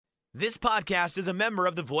This podcast is a member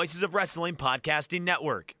of the Voices of Wrestling Podcasting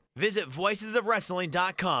Network. Visit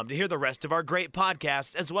voicesofwrestling.com to hear the rest of our great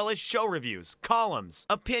podcasts, as well as show reviews, columns,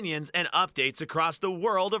 opinions, and updates across the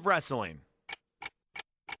world of wrestling.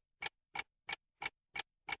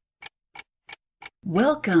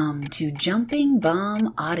 Welcome to Jumping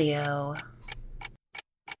Bomb Audio.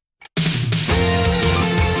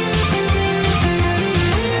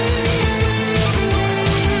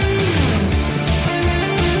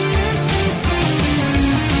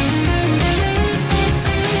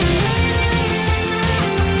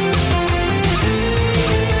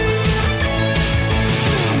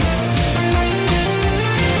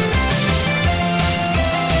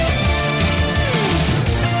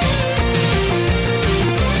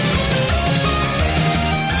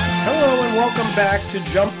 Welcome back to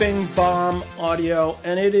Jumping Bomb Audio,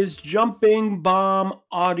 and it is Jumping Bomb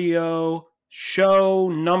Audio show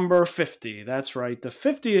number 50. That's right, the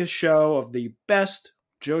 50th show of the best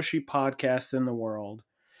Joshi podcast in the world.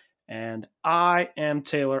 And I am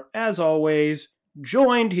Taylor, as always,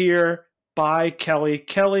 joined here by Kelly.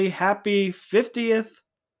 Kelly, happy 50th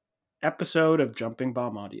episode of Jumping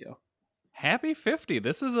Bomb Audio. Happy 50.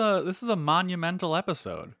 This is a monumental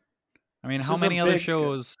episode. I mean, how many other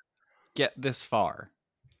shows get this far?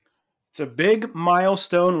 It's a big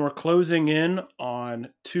milestone. We're closing in on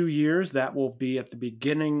 2 years. That will be at the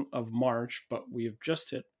beginning of March, but we've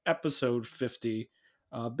just hit episode 50.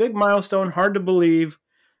 Big milestone, hard to believe.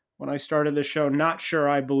 When I started the show, not sure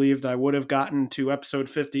I believed I would have gotten to episode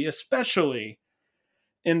 50, especially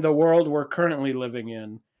in the world we're currently living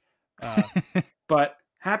in. But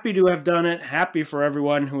happy to have done it. Happy for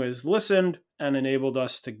everyone who has listened and enabled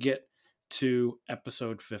us to get to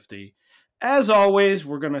episode 50. As always,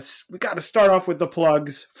 we got to start off with the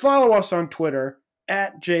plugs. Follow us on Twitter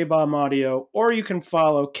at JBombAudio, or you can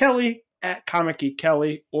follow Kelly at Comic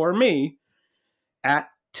Kelly, or me at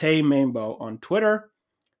Tay Mainbow on Twitter.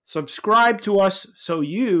 Subscribe to us so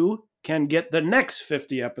you can get the next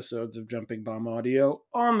 50 episodes of Jumping Bomb Audio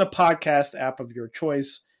on the podcast app of your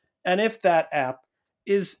choice. And if that app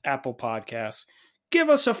is Apple Podcasts, give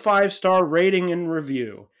us a 5-star rating and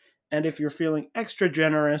review. And if you're feeling extra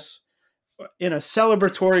generous, in a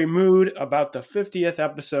celebratory mood about the 50th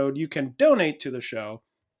episode, you can donate to the show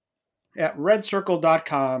at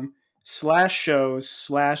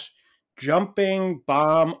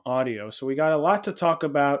redcircle.com/shows/jumpingbomb-audio. So we got a lot to talk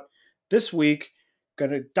about this week. Going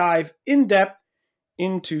to dive in depth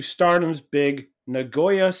into Stardom's big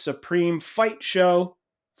Nagoya Supreme Fight Show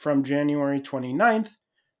from January 29th.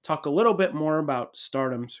 Talk a little bit more about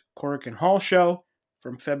Stardom's Korakuen Hall show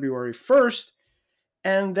from February 1st.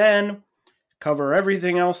 And then cover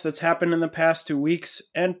everything else that's happened in the past 2 weeks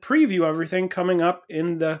and preview everything coming up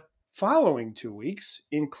in the following 2 weeks,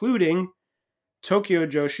 including Tokyo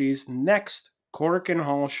Joshi's next Korakuen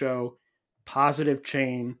Hall show, Positive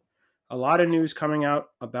Chain. A lot of news coming out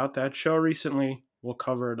about that show recently. We'll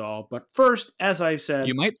cover it all. But first, as I said...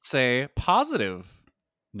 You might say positive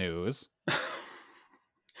news.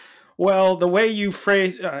 Well, the way you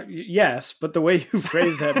phrase... yes, but the way you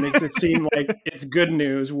phrase that makes it seem like it's good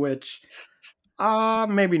news, which...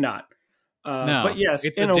 maybe not. No, but yes,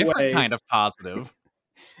 it's in a a different way, kind of positive.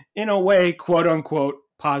 In a way, quote unquote,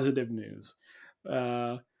 positive news.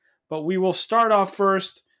 But we will start off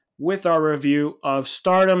first with our review of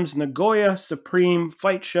Stardom's Nagoya Supreme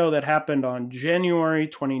Fight Show that happened on January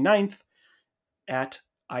 29th at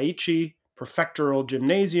Aichi Prefectural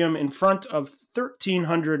Gymnasium in front of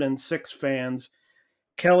 1,306 fans.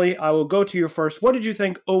 Kelly, I will go to you first. What did you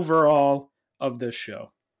think overall of this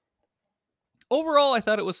show? Overall, I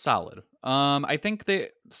thought it was solid. I think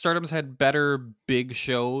that Stardom's had better big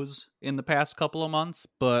shows in the past couple of months,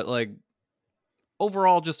 but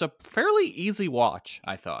overall, just a fairly easy watch,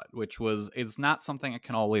 I thought, it's not something I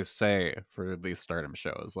can always say for these Stardom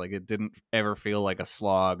shows. It didn't ever feel like a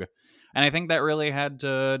slog. And I think that really had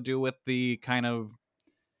to do with the kind of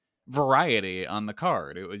variety on the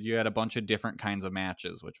card. You had a bunch of different kinds of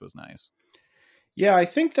matches, which was nice. Yeah, I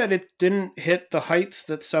think that it didn't hit the heights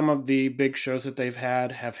that some of the big shows that they've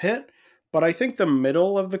had have hit, but I think the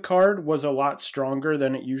middle of the card was a lot stronger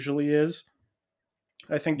than it usually is.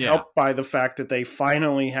 I think helped by the fact that they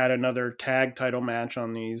finally had another tag title match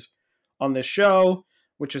on this show,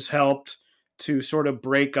 which has helped to sort of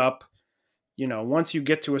break up, once you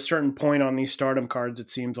get to a certain point on these Stardom cards, it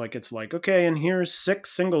seems like it's okay, and here's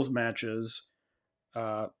 6 singles matches.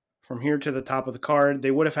 From here to the top of the card,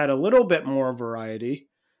 they would have had a little bit more variety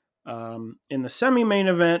in the semi-main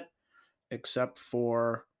event, except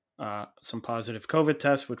for some positive COVID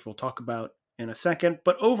tests, which we'll talk about in a second.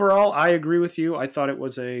 But overall, I agree with you. I thought it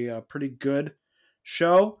was a pretty good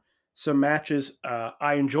show. some matches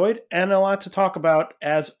I enjoyed and a lot to talk about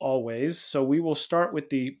as always. So we will start with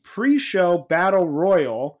the pre-show Battle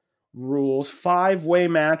Royal rules 5-way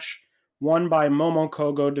match won by Momo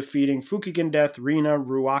Kogo defeating Fukigen Death, Rina,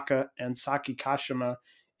 Ruaka, and Saki Kashima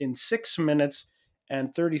in 6 minutes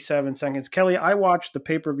and 37 seconds. Kelly, I watched the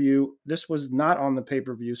pay-per-view. This was not on the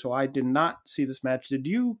pay-per-view, so I did not see this match. Did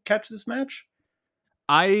you catch this match?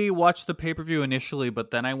 I watched the pay-per-view initially,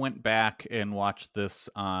 but then I went back and watched this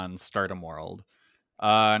on Stardom World.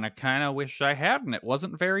 And I kind of wish I hadn't. It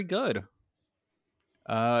wasn't very good.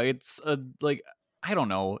 It's I don't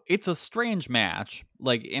know. It's a strange match.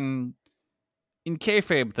 Like in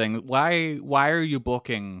kayfabe thing, why are you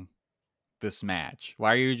booking this match?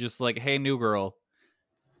 Why are you just like, hey, new girl,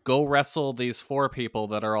 go wrestle these 4 people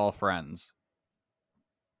that are all friends?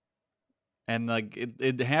 And like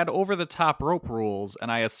it had over the top rope rules,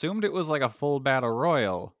 and I assumed it was like a full battle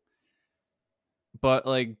royal. But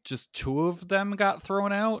like just 2 of them got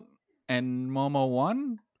thrown out, and Momo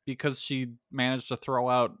won because she managed to throw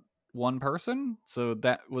out 1 person. So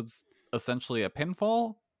that was essentially a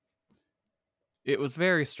pinfall. It was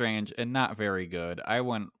very strange and not very good. I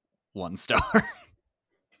went 1 star.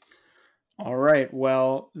 All right.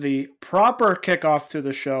 Well, the proper kickoff to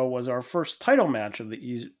the show was our first title match of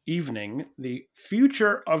the evening. The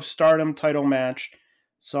Future of Stardom title match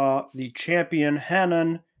saw the champion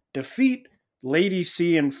Hanan defeat Lady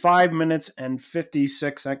C in 5 minutes and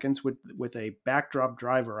 56 seconds with a backdrop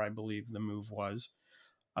driver, I believe the move was.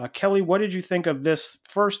 Kelly, what did you think of this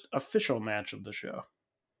first official match of the show?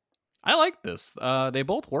 I like this. They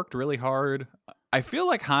both worked really hard. I feel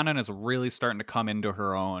like Hanan is really starting to come into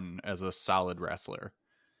her own as a solid wrestler.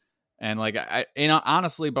 And like,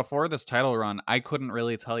 honestly, before this title run, I couldn't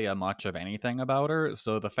really tell you much of anything about her.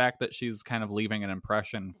 So the fact that she's kind of leaving an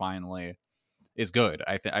impression finally is good.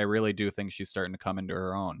 I really do think she's starting to come into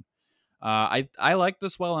her own. I like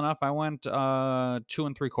this well enough. I went 2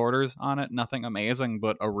 3/4 on it. Nothing amazing,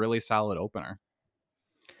 but a really solid opener.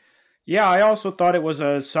 Yeah, I also thought it was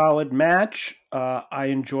a solid match. I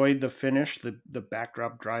enjoyed the finish, the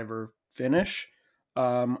backdrop driver finish.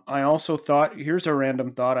 I also thought, here's a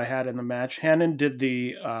random thought I had in the match. Hanan did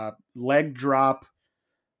the leg drop.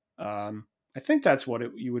 I think that's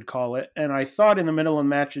what you would call it. And I thought in the middle of the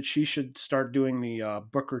match that she should start doing the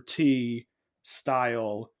Booker T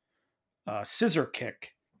style scissor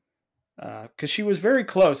kick. Because she was very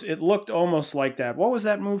close. It looked almost like that. What was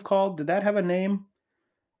that move called? Did that have a name?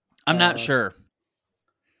 I'm not sure.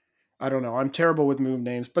 I don't know. I'm terrible with move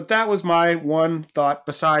names. But that was my one thought,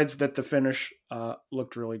 besides that the finish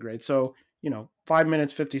looked really great. So, 5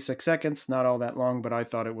 minutes, 56 seconds, not all that long, but I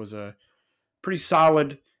thought it was a pretty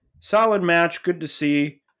solid match. Good to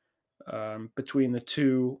see between the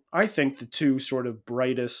two. I think the 2 sort of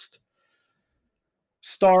brightest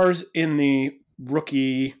stars in the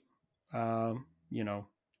rookie,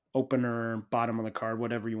 opener, bottom of the card,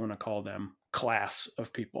 whatever you want to call them, class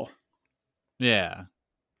of people. Yeah.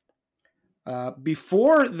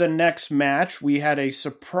 Before the next match, we had a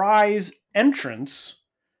surprise entrance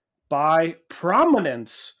by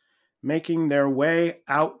Prominence making their way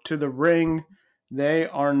out to the ring. They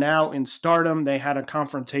are now in Stardom. They had a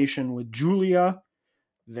confrontation with Julia,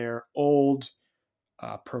 their old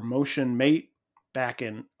promotion mate back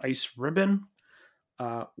in Ice Ribbon,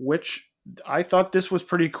 which I thought this was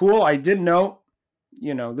pretty cool. I did note,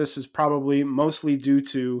 this is probably mostly due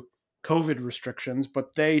to COVID restrictions,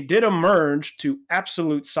 but they did emerge to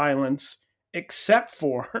absolute silence, except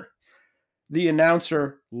for the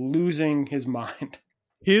announcer losing his mind.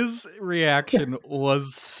 His reaction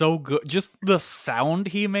was so good. Just the sound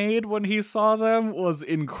he made when he saw them was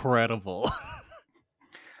incredible.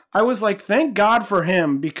 I was like, thank God for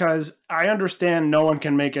him, because I understand no one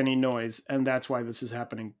can make any noise, and that's why this is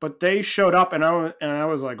happening. But they showed up, and I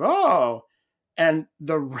was like, oh. And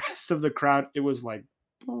the rest of the crowd, it was like,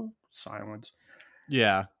 silence.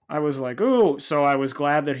 Yeah. I was like, ooh. So I was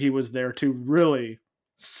glad that he was there to really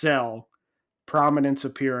sell Prominence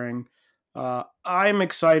appearing. I'm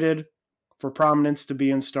excited for Prominence to be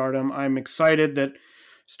in Stardom. I'm excited that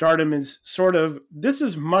Stardom is this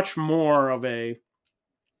is much more of a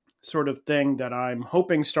sort of thing that I'm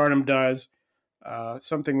hoping Stardom does.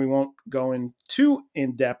 Something we won't go in too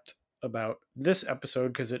in depth about this episode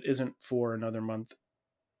because it isn't for another month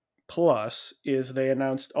plus, is they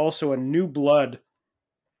announced also a New Blood.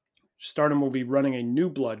 Stardom will be running a New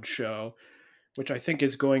Blood show, which I think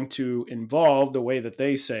is going to involve, the way that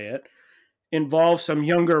they say it, involve some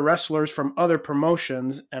younger wrestlers from other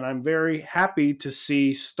promotions. And I'm very happy to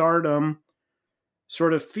see Stardom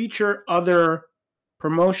sort of feature other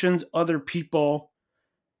promotions, other people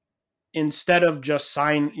instead of just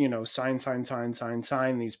sign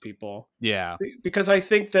these people. Yeah. Because I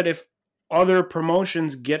think that if other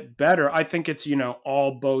promotions get better, I think it's,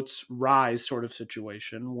 all boats rise sort of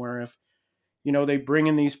situation where if, they bring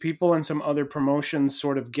in these people and some other promotions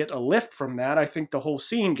sort of get a lift from that, I think the whole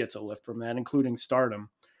scene gets a lift from that, including Stardom.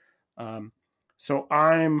 So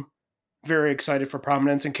I'm very excited for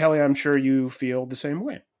Prominence. And Kelly, I'm sure you feel the same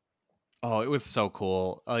way. Oh, it was so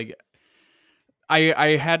cool. Like,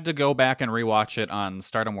 I had to go back and rewatch it on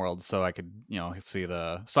Stardom World so I could, see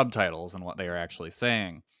the subtitles and what they were actually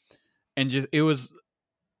saying. And just, it was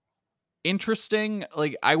interesting.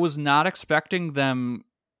 Like, I was not expecting them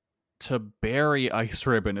to bury Ice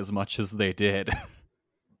Ribbon as much as they did.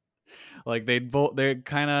 Like, they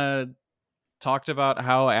kind of talked about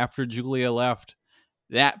how after Julia left,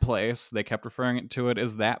 that place, they kept referring to it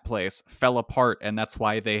as that place, fell apart, and that's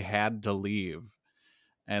why they had to leave.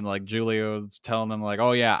 And like Julia was telling them like,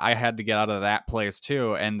 oh yeah, I had to get out of that place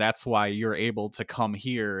too, and that's why you're able to come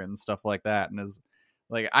here and stuff like that. And is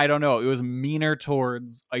like, I don't know, it was meaner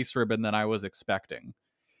towards Ice Ribbon than I was expecting.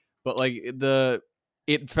 But like the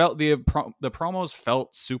promos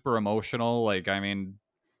felt super emotional. Like, I mean,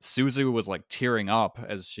 Suzu was like tearing up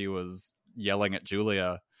as she was yelling at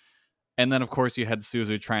Julia. And then of course you had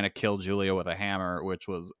Suzu trying to kill Julia with a hammer, which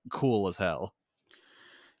was cool as hell.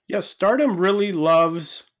 Yeah, Stardom really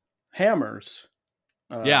loves hammers.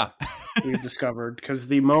 Yeah. We've discovered, because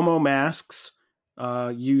the Momo masks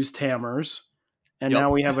used hammers, and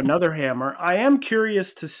now we have another hammer. I am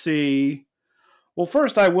curious to see. Well,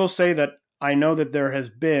 first, I will say that I know that there has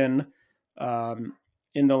been,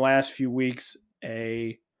 in the last few weeks,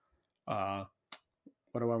 a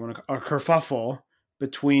kerfuffle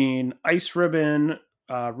between Ice Ribbon,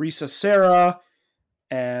 Risa Sera,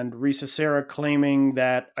 and Risa Sera claiming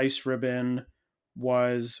that Ice Ribbon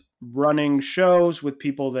was running shows with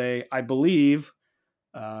people I believe,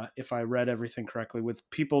 if I read everything correctly, with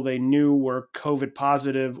people they knew were COVID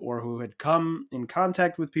positive or who had come in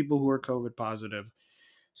contact with people who were COVID positive.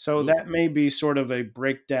 So that may be sort of a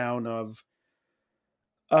breakdown of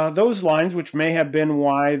those lines, which may have been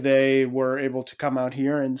why they were able to come out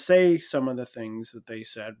here and say some of the things that they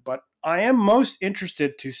said. But I am most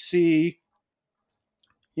interested to see,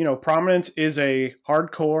 Prominence is a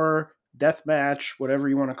hardcore death match, whatever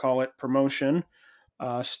you want to call it, promotion.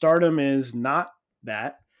 Stardom is not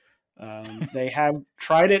that. They have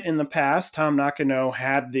tried it in the past. Tom Nakano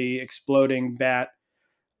had the exploding bat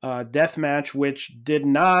death match, which did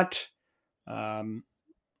not go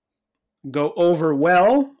over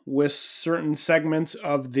well with certain segments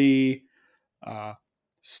of the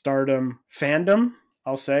Stardom fandom,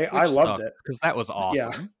 I'll say. I loved it. Because that was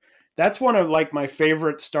awesome. Yeah. That's one of like my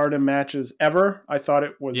favorite Stardom matches ever. I thought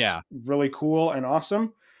it was really cool and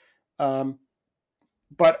awesome.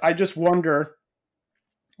 But I just wonder,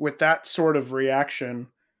 with that sort of reaction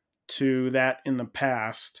to that in the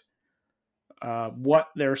past, what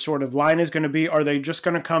their sort of line is going to be. Are they just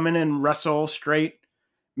going to come in and wrestle straight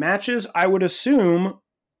matches? I would assume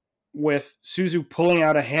with Suzu pulling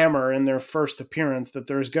out a hammer in their first appearance that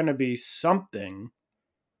there's going to be something.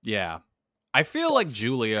 Yeah. I feel like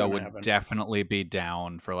Julia would definitely be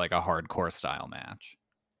down for like a hardcore style match.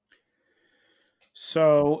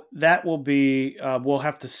 So that will be, we'll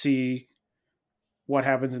have to see what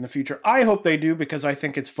happens in the future. I hope they do, because I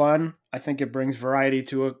think it's fun. I think it brings variety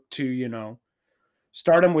to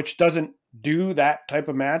Stardom, which doesn't do that type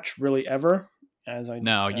of match really ever.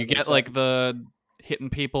 You get like the hitting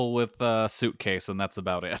people with a suitcase, and that's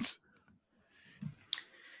about it.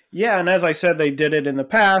 Yeah, and as I said, they did it in the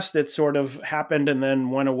past. It sort of happened and then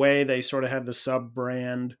went away. They sort of had the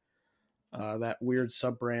sub-brand, that weird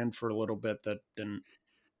sub-brand for a little bit that didn't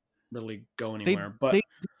really go anywhere. But they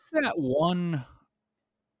did that one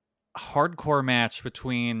hardcore match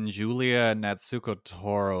between Julia and Natsuko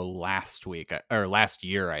Toro last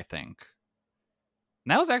year, I think.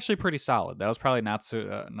 And that was actually pretty solid. That was probably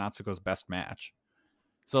Natsuko's best match.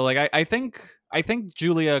 So like I think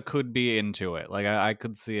Julia could be into it. Like I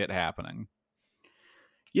could see it happening.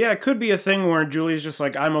 Yeah, it could be a thing where Julia's just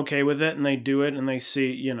like, I'm okay with it, and they do it, and they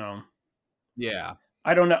see, Yeah.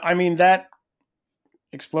 I don't know. I mean, that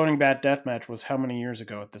Exploding Bat Death match was how many years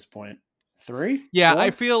ago at this point? 3? Yeah, 4?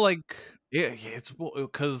 I feel like it's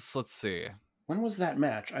because, let's see. When was that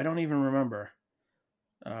match? I don't even remember.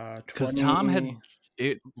 Because Tom had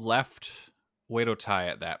left Oedo Tai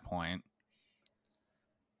at that point.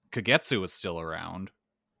 Kagetsu was still around.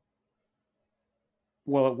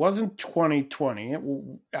 Well, it wasn't 2020.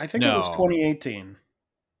 I think it was 2018.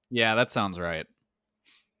 Yeah, that sounds right.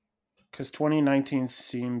 Because 2019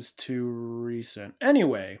 seems too recent.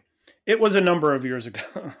 Anyway, It was a number of years ago.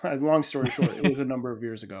 Long story short, it was a number of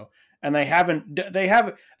years ago, and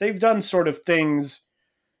they've done sort of things,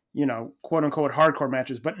 quote unquote hardcore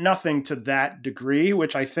matches, but nothing to that degree,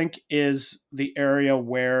 which I think is the area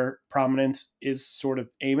where Prominence is sort of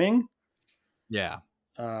aiming. Yeah.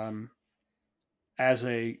 As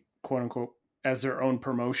a quote unquote, as their own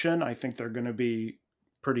promotion, I think they're going to be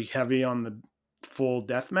pretty heavy on the full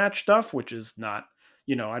deathmatch stuff, which is not,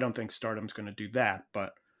 I don't think Stardom's going to do that,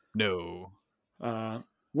 but no.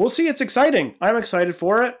 We'll see. It's exciting. I'm excited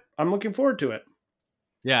for it. I'm looking forward to it.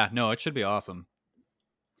 Yeah, no, it should be awesome.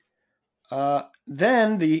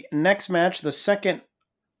 Then the next match, the second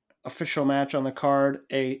official match on the card,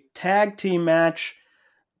 a tag team match.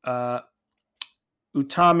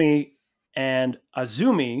 Utami and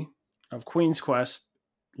Azumi of Queen's Quest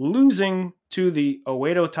losing to the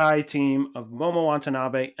Oedo Tai team of Momo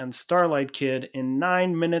Watanabe and Starlight Kid in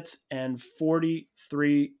 9 minutes and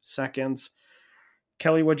 43 seconds.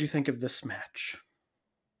 Kelly, what'd you think of this match?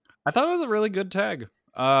 I thought it was a really good tag.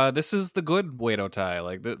 This is the good Oedo Tai.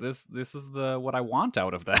 Like this is what I want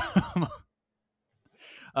out of them.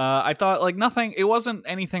 I thought it wasn't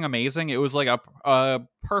anything amazing. It was like a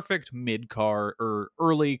perfect mid-card or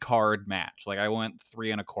early card match. Like I went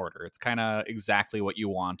 3 1/4. It's kind of exactly what you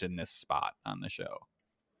want in this spot on the show.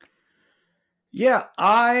 Yeah,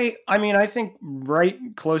 I mean, I think right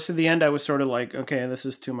close to the end, I was sort of like, okay, this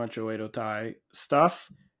is too much Oedo Tai stuff.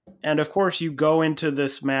 And of course, you go into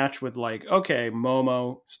this match with like, okay,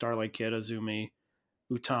 Momo, Starlight Kid, Azumi,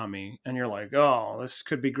 Utami, and you're like, oh, this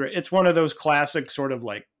could be great. It's one of those classic sort of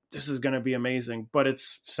like, this is going to be amazing, but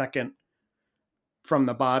it's second from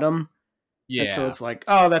the bottom. Yeah. And so it's like,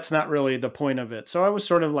 oh, that's not really the point of it. So I was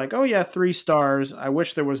sort of like, oh yeah, 3 stars. I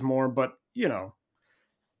wish there was more, but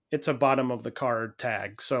it's a bottom of the card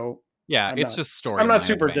tag. So yeah, it's just story. I'm not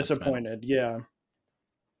super disappointed. Yeah.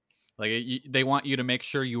 Like they want you to make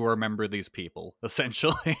sure you remember these people,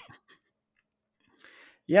 essentially.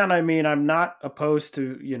 Yeah, and I mean, I'm not opposed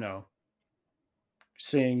to,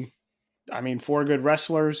 seeing, 4 good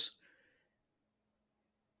wrestlers.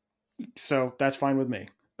 So that's fine with me.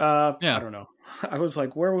 Yeah. I don't know. I was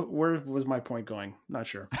like, where was my point going? Not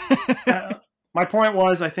sure. My point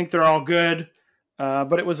was, I think they're all good.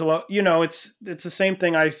 But it was a lot, it's the same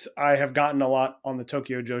thing I have gotten a lot on the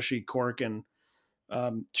Tokyo Joshi Cork and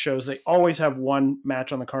shows. They always have one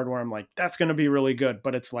match on the card where I'm like, that's going to be really good,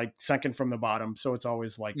 but it's like second from the bottom. So it's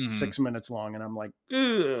always like 6 minutes long. And I'm like,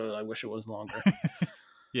 I wish it was longer.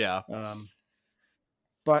 Yeah.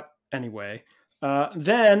 But anyway,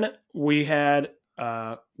 then we had,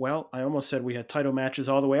 I almost said we had title matches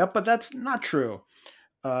all the way up, but that's not true.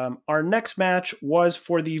 Our next match was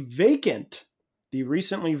for the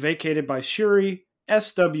recently vacated by Shuri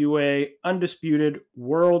SWA Undisputed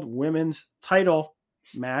World Women's Title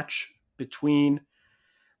match between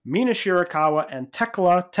Mina Shirakawa and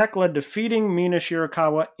Tekla. Tekla defeating Mina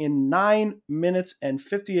Shirakawa in 9 minutes and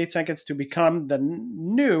 58 seconds to become the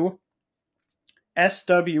new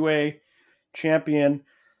SWA champion.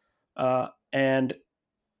 And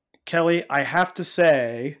Kelly, I have to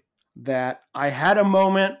say that I had a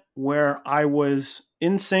moment where I was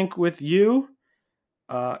in sync with you.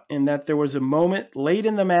 In that there was a moment late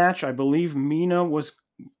in the match, I believe Mina was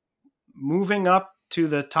moving up to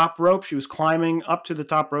the top rope. She was climbing up to the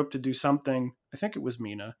top rope to do something. I think it was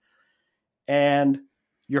Mina. And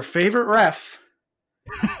your favorite ref,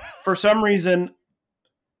 for some reason,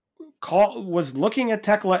 was looking at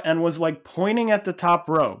Tekla and was like pointing at the top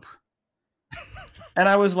rope. And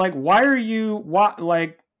I was like, why are you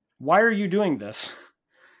doing this?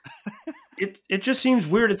 It just seems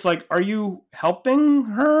weird. It's like, are you helping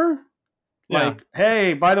her? Yeah. Like,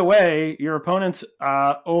 hey, by the way, your opponent's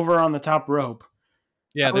over on the top rope.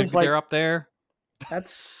 Yeah, they're up there. That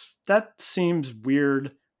seems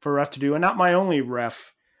weird for a ref to do, and not my only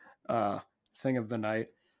ref thing of the night.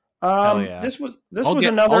 Yeah. This was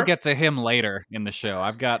another. I'll get to him later in the show.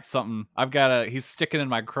 I've got something. He's sticking in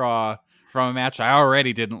my craw from a match I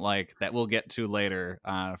already didn't like that we'll get to later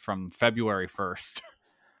from February 1st.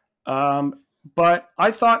 But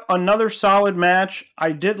I thought another solid match.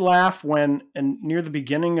 I did laugh when, and near the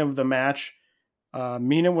beginning of the match,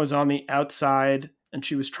 Mina was on the outside and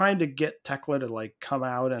she was trying to get Tekla to like come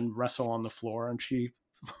out and wrestle on the floor. And she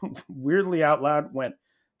weirdly out loud went,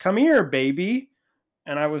 "Come here, baby."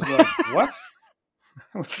 And I was like, what?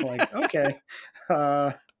 I was like, okay.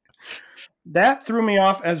 That threw me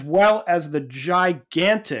off, as well as the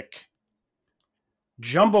gigantic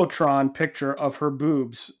Jumbotron picture of her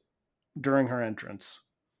boobs during her entrance.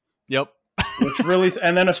 Yep. Which really,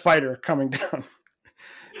 and then a spider coming down.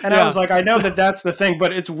 And I was like, I know that that's the thing,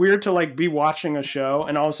 but it's weird to like be watching a show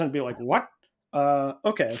and all of a sudden be like, what?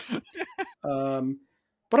 Okay.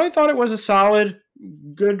 But I thought it was a solid,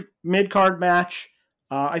 good mid-card match.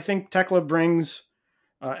 I think Tekla brings,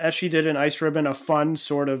 as she did in Ice Ribbon, a fun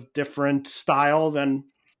sort of different style than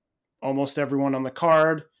almost everyone on the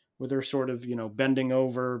card, with her sort of, bending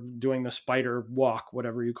over, doing the spider walk,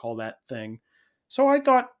 whatever you call that thing. So I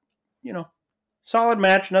thought, solid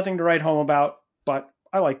match, nothing to write home about, but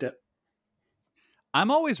I liked it.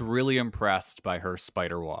 I'm always really impressed by her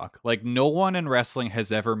spider walk. Like, no one in wrestling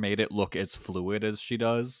has ever made it look as fluid as she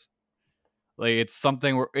does. Like, it's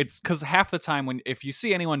something where it's because half the time if you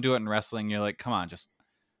see anyone do it in wrestling, you're like, come on, just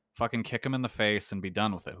fucking kick him in the face and be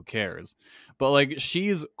done with it. Who cares? But like,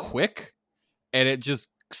 she's quick and it just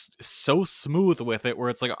so smooth with it where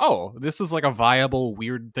it's like, oh, this is like a viable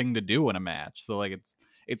weird thing to do in a match. So like,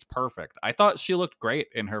 it's perfect. I thought she looked great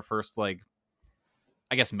in her first, like,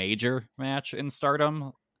 I guess major match in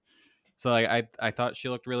Stardom. So like, I thought she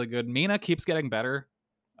looked really good. Mina keeps getting better.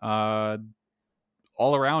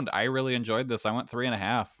 All around, I really enjoyed this. I went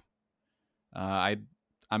 3.5.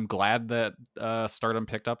 I'm glad that Stardom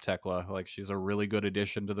picked up Tekla. Like, she's a really good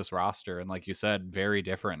addition to this roster, and like you said, very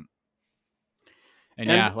different. And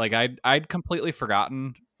yeah, like I'd completely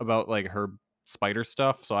forgotten about like her spider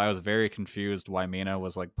stuff, so I was very confused why Mina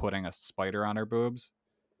was like putting a spider on her boobs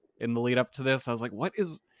in the lead up to this. I was like, what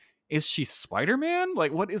is she Spider-Man?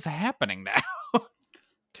 Like, what is happening now?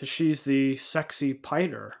 Because she's the sexy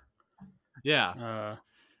Piter. Yeah.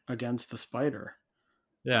 Against the spider.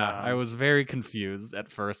 Yeah, I was very confused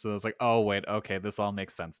at first. I was like, oh, wait, okay, this all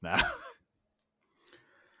makes sense now.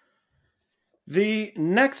 The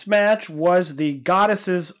next match was the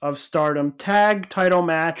Goddesses of Stardom tag title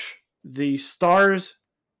match. The Stars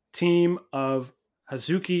team of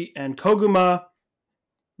Hazuki and Koguma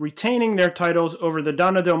retaining their titles over the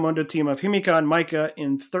Donna Del Mundo team of Himika and Maika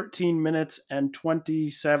in 13 minutes and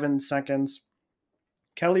 27 seconds.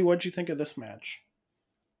 Kelly, what'd you think of this match?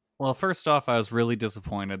 Well, first off, I was really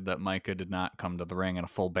disappointed that Maika did not come to the ring in a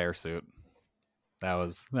full bear suit. That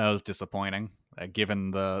was disappointing.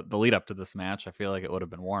 Given the lead up to this match, I feel like it would have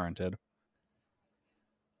been warranted.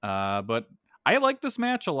 But I liked this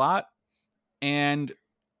match a lot, and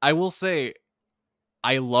I will say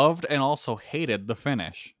I loved and also hated the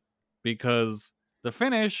finish, because the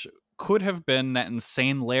finish could have been that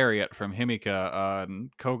insane lariat from Himika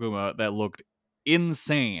on Koguma that looked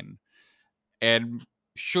insane and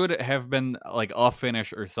should have been like a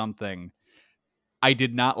finish or something. I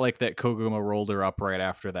did not like that Koguma rolled her up right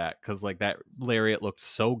after that, because like that lariat looked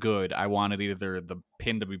so good. I wanted either the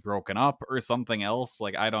pin to be broken up or something else.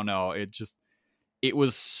 Like, I don't know. It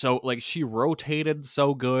was so, like, she rotated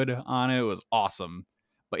so good on it. It was awesome.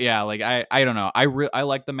 But yeah, like, I don't know. I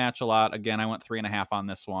like the match a lot. Again, I went 3.5 on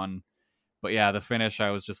this one. But yeah, the finish,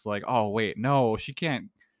 I was just like, oh wait, no, she can't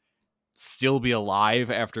still be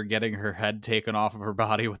alive after getting her head taken off of her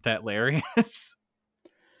body with that lariat.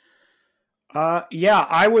 Yeah,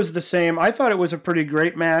 I was the same. I thought it was a pretty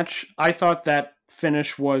great match. I thought that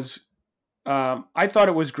finish was, I thought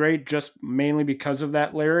it was great just mainly because of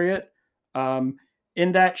that lariat.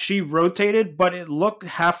 In that she rotated, but it looked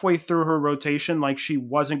halfway through her rotation like she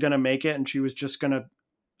wasn't going to make it and she was just going to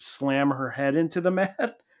slam her head into the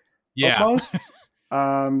mat. Yeah. Almost.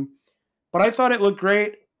 But I thought it looked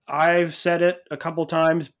great. I've said it a couple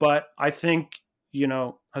times, but I think,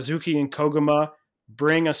 Hazuki and Koguma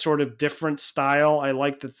bring a sort of different style. I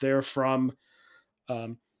like that they're from,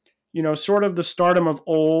 sort of the Stardom of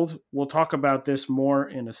old. We'll talk about this more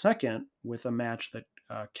in a second with a match that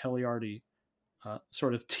Kelly already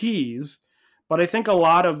sort of teased. But I think a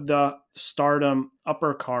lot of the Stardom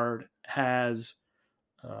upper card has,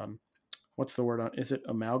 what's the word on? Is it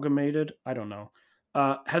amalgamated? I don't know.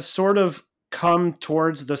 Has sort of come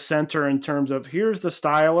towards the center in terms of here's the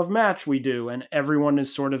style of match we do. And everyone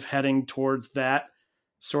is sort of heading towards that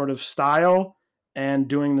sort of style and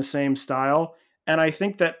doing the same style. And I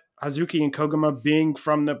think that Hazuki and Koguma being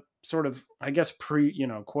from the sort of, I guess,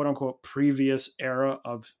 quote unquote previous era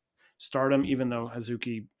of Stardom, even though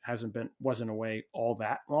Hazuki wasn't away all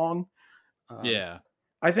that long. Yeah.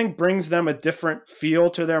 I think brings them a different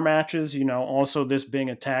feel to their matches. Also this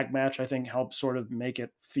being a tag match, I think helps sort of make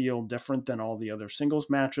it feel different than all the other singles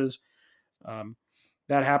matches.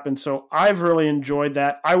 That happened. So I've really enjoyed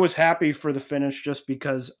that. I was happy for the finish just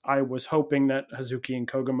because I was hoping that Hazuki and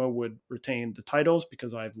Koguma would retain the titles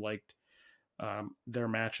because I've liked their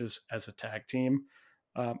matches as a tag team.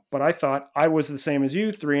 But I thought I was the same as you,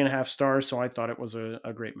 3.5 stars. So I thought it was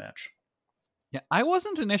a great match. Yeah, I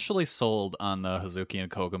wasn't initially sold on the Hazuki and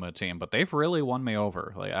Koguma team, but they've really won me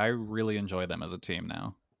over. Like, I really enjoy them as a team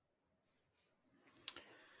now.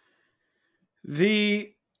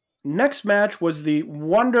 The next match was the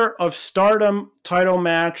Wonder of Stardom title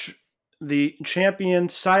match. The champion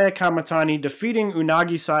Saya Kamatani defeating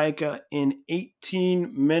Unagi Sayaka in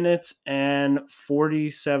 18 minutes and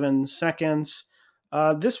 47 seconds.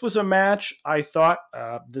 This was a match I thought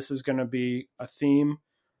this is going to be a theme.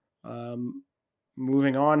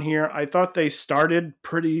 Moving on here, I thought they started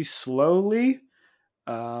pretty slowly.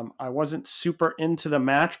 I wasn't super into the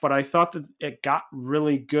match, but I thought that it got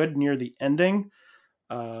really good near the ending.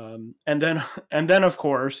 And then of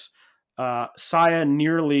course, Saya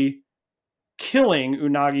nearly killing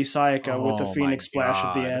Unagi Sayaka with the Phoenix Splash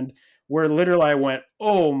at the end, where literally I went,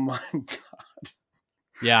 "Oh my god!"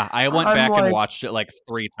 Yeah, I went back and watched it like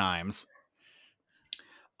 3 times.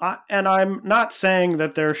 And I'm not saying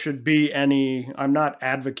that there should be any. I'm not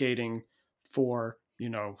advocating for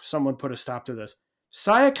someone put a stop to this.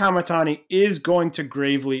 Saya Kamatani is going to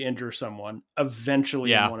gravely injure someone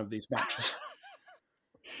eventually in one of these matches.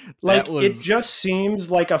 It just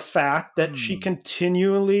seems like a fact that she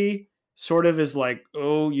continually sort of is like,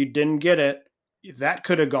 oh, you didn't get it. That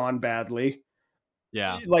could have gone badly.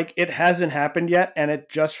 Yeah. It hasn't happened yet. And it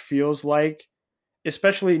just feels like,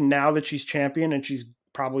 especially now that she's champion and she's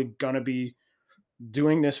probably going to be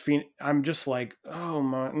doing this. I'm just like, oh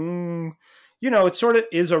my, it sort of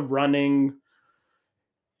is a running,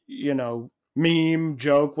 meme,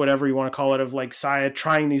 joke, whatever you want to call it, of like Saya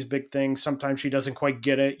trying these big things. Sometimes she doesn't quite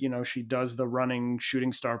get it. She does the running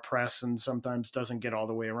shooting star press and sometimes doesn't get all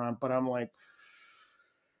the way around. But I'm like,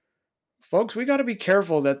 folks, we got to be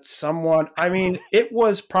careful that it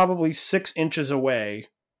was probably 6 inches away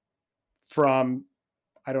from,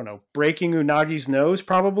 I don't know, breaking Unagi's nose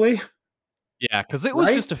probably. Yeah, because it was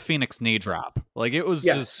just a Phoenix knee drop. It was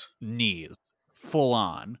just knees, full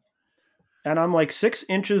on. And I'm like 6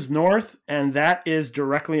 inches north, and that is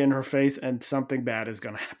directly in her face, and something bad is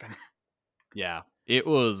going to happen. Yeah, it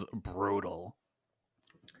was brutal.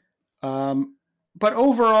 But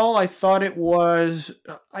overall, I thought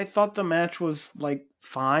the match was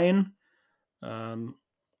fine.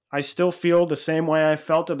 I still feel the same way I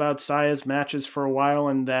felt about Saya's matches for a while,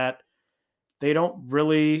 in that they don't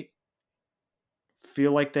really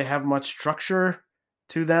feel like they have much structure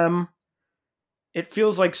to them. It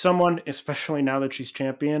feels like someone, especially now that she's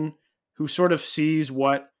champion, who sort of sees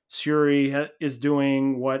what Syuri is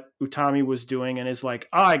doing, what Utami was doing, and is like,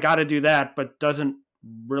 I got to do that, but doesn't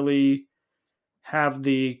really have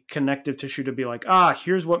the connective tissue to be like,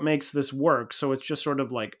 here's what makes this work. So it's just sort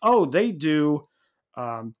of like, they do,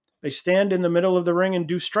 they stand in the middle of the ring and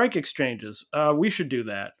do strike exchanges. We should do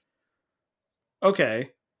that. Okay.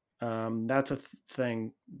 That's a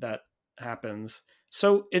thing that happens.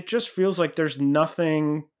 So it just feels like there's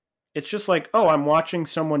nothing. It's just like, I'm watching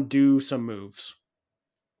someone do some moves.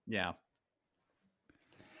 Yeah.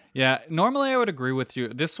 Yeah, normally I would agree with you.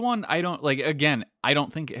 This one, I don't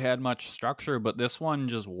think it had much structure, but this one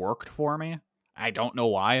just worked for me. I don't know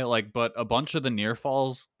why, but a bunch of the near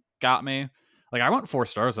falls got me. I went 4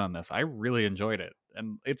 stars on this. I really enjoyed it.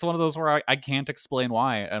 And it's one of those where I can't explain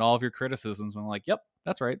why. And all of your criticisms, I'm like, yep,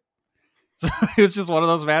 that's right. So it was just one of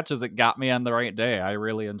those matches that got me on the right day. I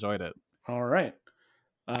really enjoyed it. All right.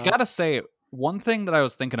 I gotta say, one thing that I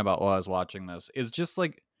was thinking about while I was watching this is just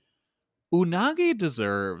Unagi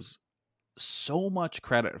deserves so much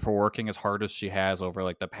credit for working as hard as she has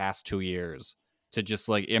over the past 2 years to just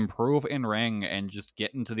improve in ring and just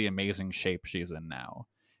get into the amazing shape she's in now.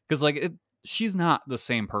 Because she's not the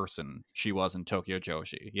same person she was in Tokyo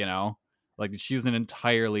Joshi, she's an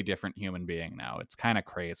entirely different human being now. It's kind of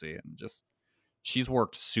crazy, and just she's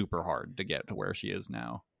worked super hard to get to where she is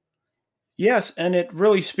now. Yes, and it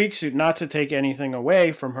really speaks to, not to take anything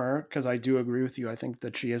away from her, because I do agree with you. I think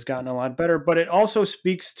that she has gotten a lot better, but it also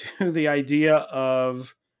speaks to the idea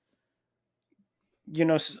of,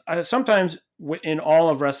 sometimes in all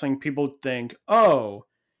of wrestling, people think,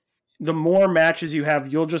 the more matches you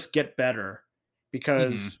have, you'll just get better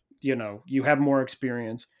because, you have more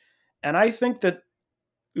experience. And I think that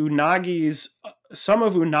some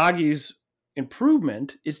of Unagi's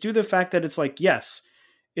improvement is due to the fact that it's yes,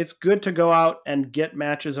 it's good to go out and get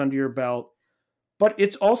matches under your belt, but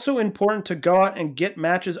it's also important to go out and get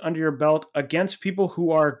matches under your belt against people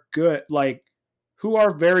who are good, who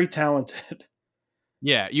are very talented.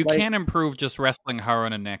 Yeah, you can't improve just wrestling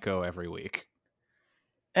Haruna Neko every week.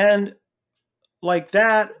 And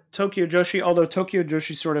that, Tokyo Joshi, although Tokyo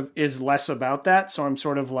Joshi sort of is less about that, so I'm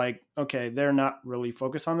sort of okay, they're not really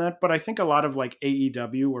focused on that. But I think a lot of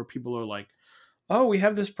AEW, where people are like, we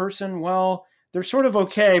have this person, well, they're sort of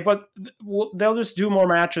okay, but they'll just do more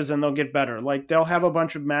matches and they'll get better. They'll have a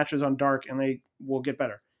bunch of matches on Dark and they will get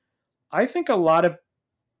better. I think a lot of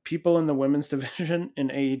people in the women's division in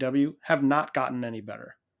AEW have not gotten any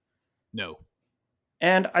better. No.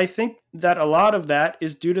 And I think that a lot of that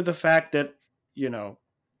is due to the fact that,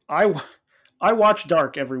 I watch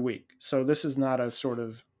Dark every week. So this is not a sort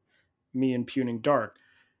of me impugning Dark.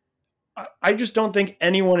 I just don't think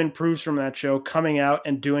anyone improves from that show coming out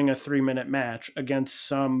and doing a 3-minute match against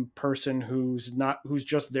some person who's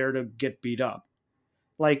just there to get beat up.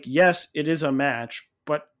 Like, yes, it is a match,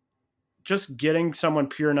 but just getting someone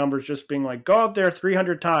pure numbers, just being like, go out there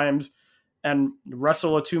 300 times and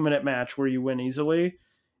wrestle a 2-minute match where you win easily,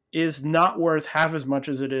 is not worth half as much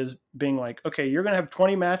as it is being like, okay, you're going to have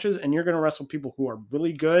 20 matches and you're going to wrestle people who are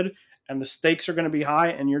really good and the stakes are going to be high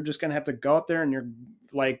and you're just going to have to go out there and you're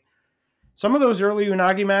like, some of those early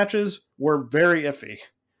Unagi matches were very iffy.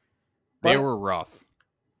 They were rough.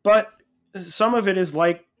 But some of it is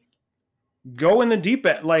like, go in the deep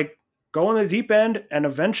end, and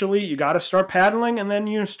eventually you got to start paddling, and then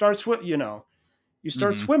you start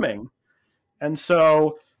swimming. And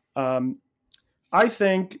so I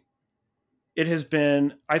think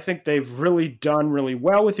they've really done really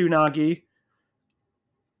well with Unagi.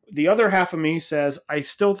 The other half of me says I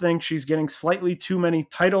still think she's getting slightly too many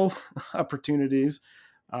title opportunities.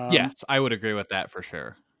 Yes, I would agree with that for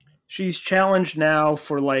sure. She's challenged now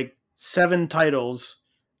for like 7 titles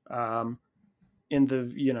in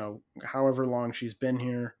the, however long she's been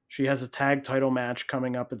here. She has a tag title match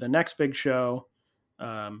coming up at the next big show.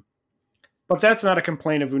 But that's not a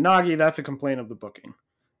complaint of Unagi. That's a complaint of the booking,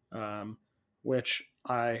 which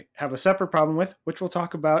I have a separate problem with, which we'll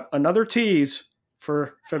talk about. Another tease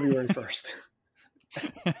for February 1st.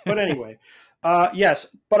 But anyway, yes,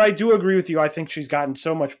 but I do agree with you. I think she's gotten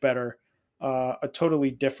so much better. A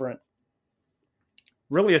totally different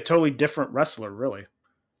wrestler, really.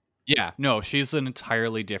 Yeah, no, she's an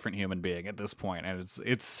entirely different human being at this point, and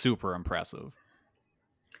it's super impressive.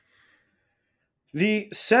 The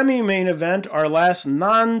semi-main event, our last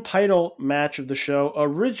non-title match of the show,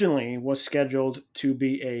 originally was scheduled to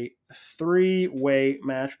be a 3-way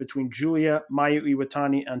match between Giulia, Mayu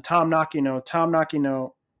Iwatani, and Tam Nakano. Tam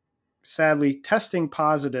Nakano, sadly, testing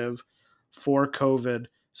positive for COVID,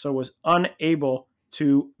 so was unable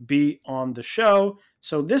to be on the show.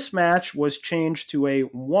 So this match was changed to a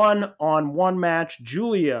 1-on-1 match,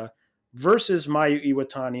 Giulia versus Mayu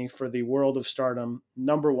Iwatani for the World of Stardom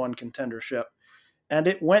 #1 contendership. And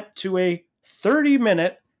it went to a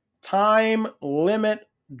 30-minute time limit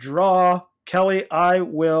draw. Kelly, I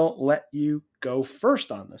will let you go first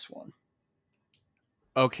on this one.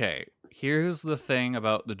 Okay, here's the thing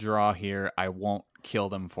about the draw here. I won't kill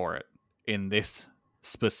them for it in this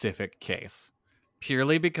specific case.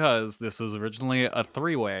 Purely because this was originally a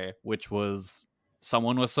 3-way, which was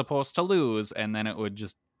someone was supposed to lose, and then it would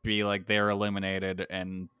just be like they're eliminated,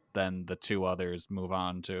 and then the 2 others move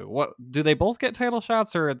on to what? Do they both get title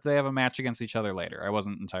shots, or do they have a match against each other later? I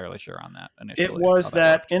wasn't entirely sure on that initially. It was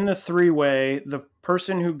that in the 3-way, the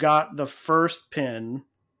person who got the first pin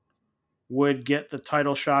would get the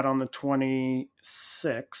title shot on the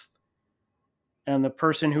 26th, and the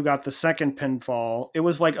person who got the second pinfall, it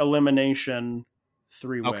was like elimination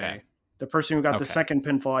 3-way. Okay. The person who got the second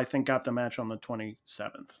pinfall, I think, got the match on the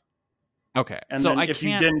 27th. Okay. And so then if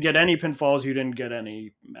you didn't get any pinfalls, you didn't get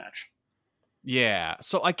any match. Yeah.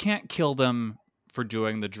 So I can't kill them for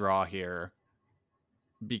doing the draw here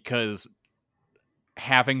because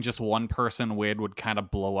having just one person win would kind of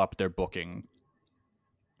blow up their booking.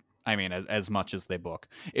 I mean, as much as they book,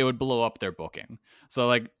 it would blow up their booking. So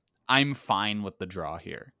like, I'm fine with the draw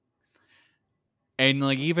here. And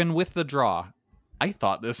like, even with the draw, I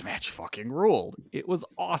thought this match fucking ruled. It was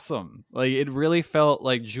awesome. Like, it really felt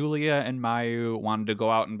like Giulia and Mayu wanted to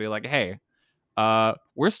go out and be like, hey,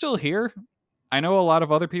 we're still here. I know a lot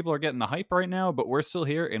of other people are getting the hype right now, but we're still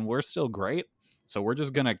here and we're still great. So we're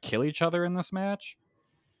just going to kill each other in this match.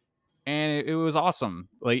 And it was awesome.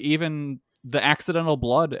 Like, even the accidental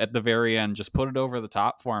blood at the very end just put it over the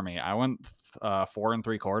top for me. I went 4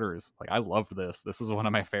 3/4. Like, I loved this. This is one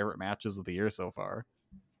of my favorite matches of the year so far.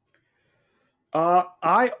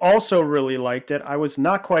 I also really liked it. I was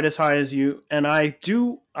not quite as high as you, and I'll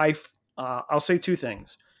say 2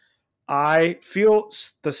 things. I feel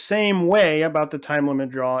the same way about the time limit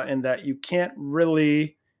draw in that you can't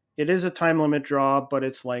really, it is a time limit draw, but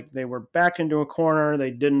it's like they were back into a corner.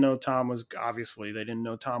 They didn't know Tom was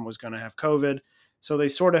going to have COVID. So they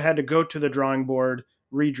sort of had to go to the drawing board,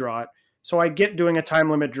 redraw it. So I get doing a time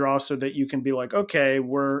limit draw so that you can be like, okay,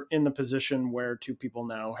 we're in the position where 2 people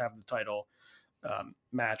now have the title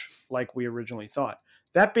match like we originally thought.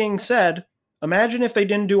 That being said, imagine if they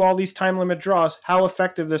didn't do all these time limit draws, how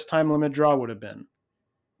effective this time limit draw would have been.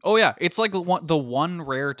 Oh yeah, it's like the one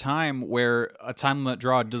rare time where a time limit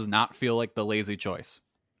draw does not feel like the lazy choice.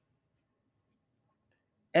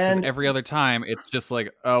 Because And every other time it's just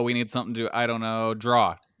like, oh, we need something to, I don't know,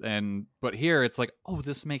 draw. But here it's like, oh,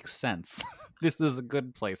 this makes sense. This is a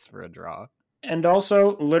good place for a draw. And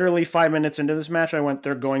also, literally 5 minutes into this match, I went,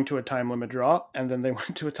 they're going to a time limit draw, and then they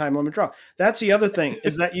went to a time limit draw. That's the other thing,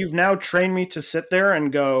 is that you've now trained me to sit there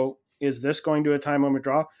and go, is this going to a time limit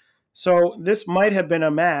draw? So this might have been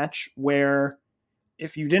a match where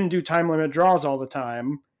if you didn't do time limit draws all the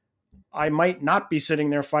time, I might not be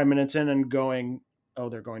sitting there 5 minutes in and going, oh,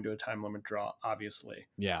 they're going to a time limit draw, obviously.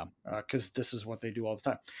 Yeah. Because this is what they do all the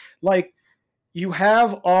time. Like, you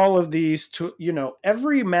have all of these,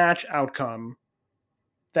 every match outcome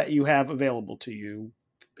that you have available to you,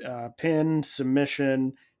 pin,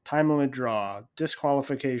 submission, time limit draw,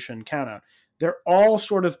 disqualification, countout. They're all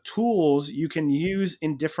sort of tools you can use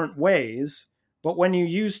in different ways, but when you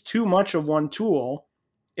use too much of one tool,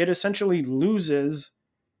 it essentially loses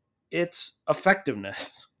its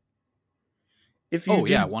effectiveness. If you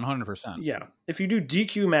 100%. Yeah. If you do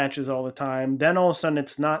DQ matches all the time, then all of a sudden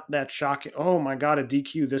it's not that shocking. Oh my God, a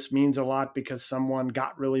DQ. This means a lot because someone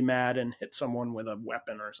got really mad and hit someone with a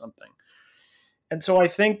weapon or something. And so I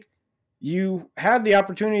think you had the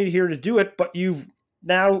opportunity here to do it, but you've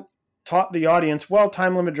now taught the audience, well,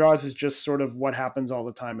 time limit draws is just sort of what happens all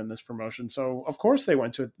the time in this promotion. So of course they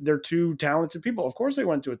went to it. They're two talented people. Of course they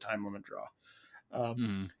went to a time limit draw.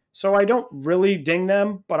 So I don't really ding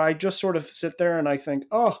them, but I just sort of sit there and I think,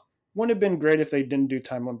 oh, wouldn't it have been great if they didn't do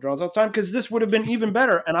time limit draws all the time? Because this would have been even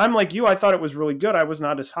better. And I'm like you, I thought it was really good. I was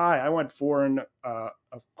not as high. I went 4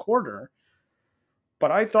 1/4,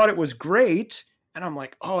 but I thought it was great. And I'm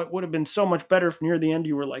like, oh, it would have been so much better if near the end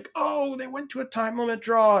you were like, oh, they went to a time limit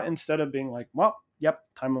draw, instead of being like, well, yep,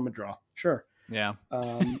 time limit draw. Sure. Yeah.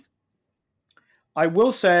 I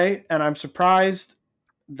will say, and I'm surprised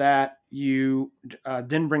that you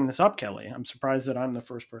didn't bring this up, Kelly. I'm surprised that I'm the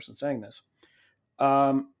first person saying this.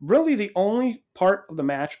 Really, the only part of the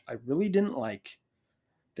match I really didn't like,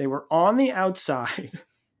 they were on the outside.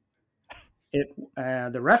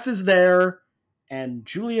 The ref is there, and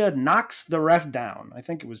Julia knocks the ref down. I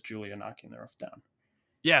think it was Julia knocking the ref down.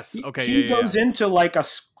 Yes. Okay. He goes into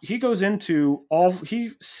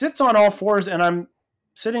he sits on all fours, and I'm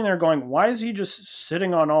sitting there going, why is he just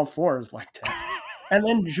sitting on all fours like that? And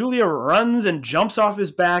then Julia runs and jumps off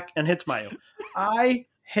his back and hits Mayu. I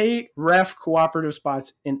hate ref cooperative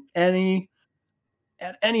spots at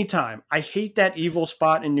any time. I hate that evil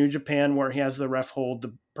spot in New Japan where he has the ref hold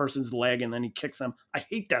the person's leg and then he kicks them. I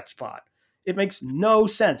hate that spot. It makes no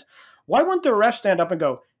sense. Why wouldn't the ref stand up and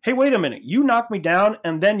go, hey, wait a minute, you knocked me down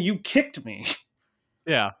and then you kicked me.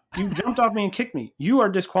 Yeah. You jumped off me and kicked me. You are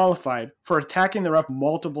disqualified for attacking the ref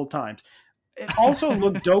multiple times. It also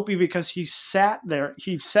looked dopey because he sat there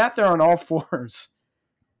on all fours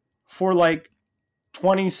for like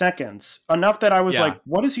 20 seconds. Enough that I was like,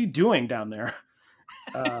 what is he doing down there?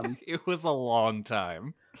 It was a long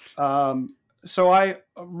time. So I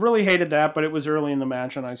really hated that, but it was early in the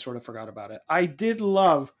match and I sort of forgot about it. I did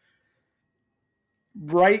love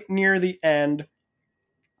right near the end,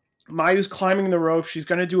 Mayu's climbing the rope. She's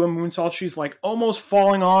going to do a moonsault. She's like almost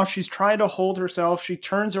falling off. She's trying to hold herself. She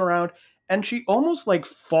turns around and she almost like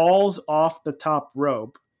falls off the top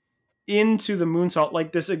rope into the moonsault,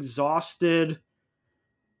 like this exhausted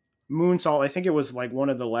moonsault. I think it was like one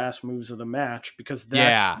of the last moves of the match because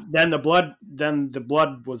then the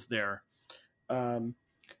blood was there. And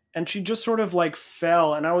she just sort of like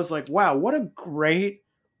fell. And I was like, wow, what a great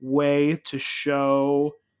way to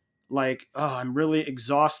show like, oh, I'm really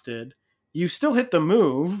exhausted. You still hit the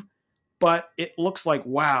move, but it looks like,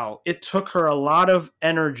 wow, it took her a lot of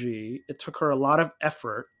energy. It took her a lot of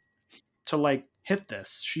effort to like hit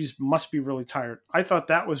this. She must be really tired. I thought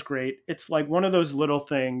that was great. It's like one of those little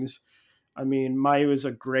things. I mean, Mayu is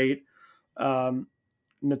a great,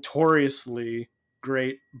 notoriously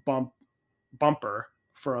great bumper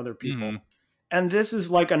for other people. Mm-hmm. And this is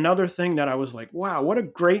like another thing that I was like, wow, what a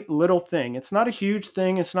great little thing. It's not a huge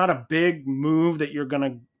thing. It's not a big move that you're going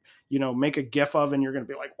to, make a gif of and you're going to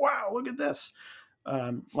be like, wow, look at this.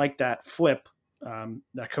 Like that flip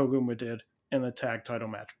that Koguma did in the tag title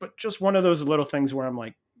match. But just one of those little things where I'm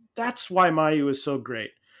like, that's why Mayu is so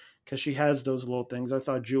great. Because she has those little things. I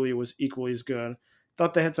thought Julia was equally as good.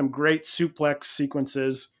 Thought they had some great suplex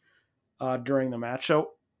sequences during the match.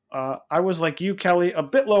 So I was like you, Kelly, a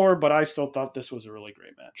bit lower, but I still thought this was a really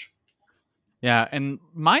great match. Yeah, and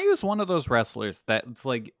Mayu's one of those wrestlers that it's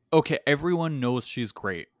like, okay, everyone knows she's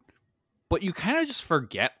great, but you kind of just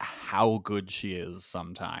forget how good she is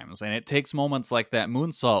sometimes. And it takes moments like that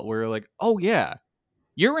moonsault where you're like, oh yeah,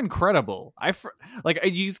 you're incredible.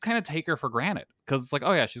 You just kind of take her for granted because it's like,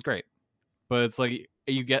 oh yeah, she's great. But it's like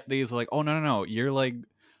you get these like, oh no, you're like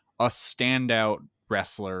a standout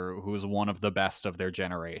wrestler who's one of the best of their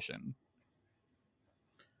generation.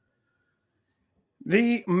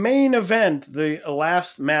 The main event, the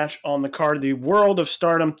last match on the card, the World of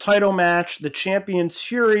Stardom title match, the champion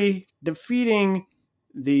Syuri defeating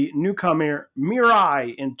the newcomer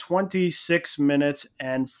Mirai in 26 minutes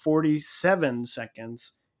and 47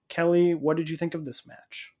 seconds. Kelly, what did you think of this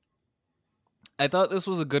match? I thought this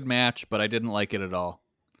was a good match, but I didn't like it at all.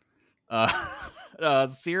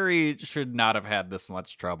 Syuri should not have had this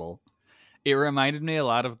much trouble. It reminded me a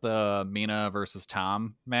lot of the Mina versus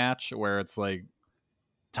Tom match, where it's like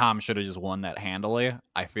Tom should have just won that handily.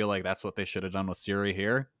 I feel like that's what they should have done with Syuri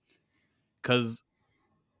here. Because,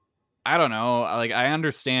 I don't know, like I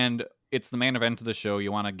understand it's the main event of the show.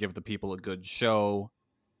 You want to give the people a good show.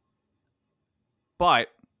 But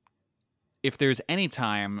if there's any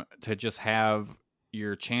time to just have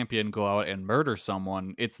your champion go out and murder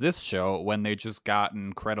someone, it's this show when they just got an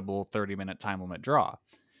incredible 30-minute time limit draw.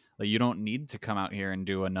 Like, you don't need to come out here and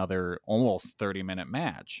do another almost 30-minute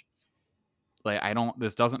match. Like,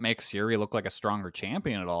 this doesn't make Syuri look like a stronger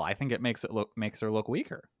champion at all. I think it makes her look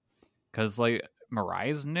weaker. Because, like,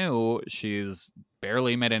 Mirai's new. She's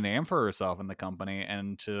barely made a name for herself in the company.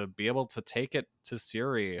 And to be able to take it to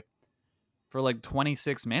Syuri for, like,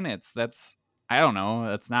 26 minutes, I don't know.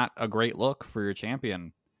 That's not a great look for your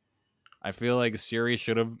champion. I feel like Syuri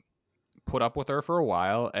should have put up with her for a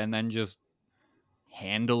while and then just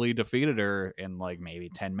handily defeated her in, like,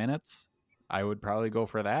 maybe 10 minutes. I would probably go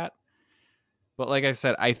for that. But like I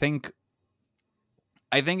said, I think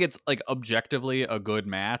it's like objectively a good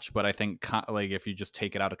match, but I think like if you just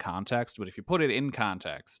take it out of context, but if you put it in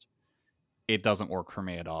context, it doesn't work for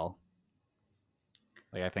me at all.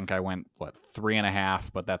 Like I think I went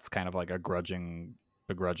 3.5, but that's kind of like a begrudging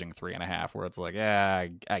 3.5, where it's like, yeah,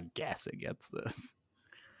 I guess it gets this.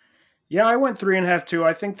 Yeah, I went 3.5 too.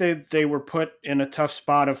 I think they were put in a tough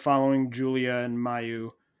spot of following Julia and Mayu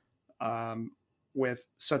with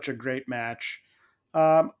such a great match.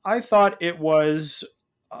 I thought it was,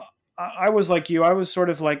 I was like you, I was sort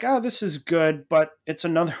of like, oh, this is good, but it's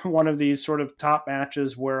another one of these sort of top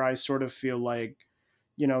matches where I sort of feel like,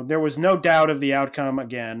 there was no doubt of the outcome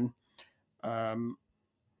again. And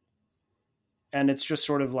it's just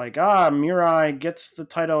sort of like, Mirai gets the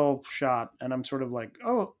title shot. And I'm sort of like,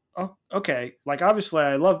 oh, okay. Like, obviously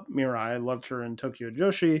I love Mirai. I loved her in Tokyo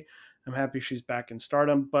Joshi. I'm happy she's back in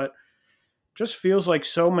Stardom, but just feels like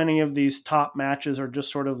so many of these top matches are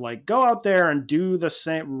just sort of like, go out there and do the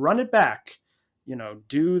same, run it back,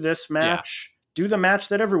 do this match, do the match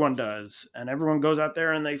that everyone does. And everyone goes out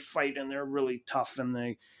there and they fight and they're really tough and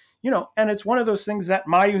they, and it's one of those things, that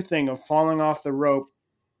Mayu thing of falling off the rope,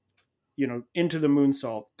 into the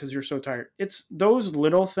moonsault because you're so tired. It's those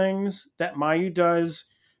little things that Mayu does.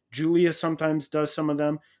 Julia sometimes does some of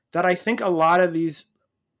them that I think a lot of these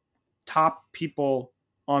top people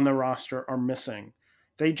on the roster are missing.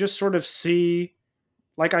 They just sort of see,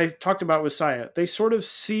 like I talked about with Saya, they sort of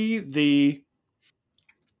see the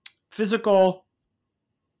physical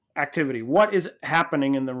activity, what is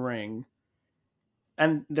happening in the ring,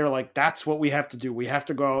 and they're like, that's what we have to do. We have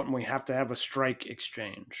to go out and we have to have a strike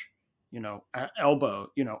exchange.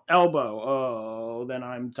 Elbow, elbow. Oh, then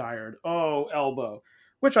I'm tired. Oh, elbow.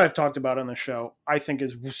 Which I've talked about on the show, I think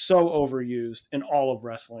is so overused in all of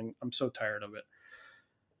wrestling. I'm so tired of it.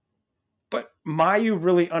 But Mayu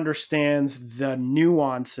really understands the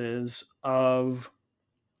nuances of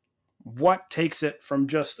what takes it from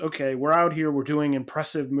just, okay, we're out here, we're doing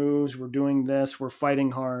impressive moves, we're doing this, we're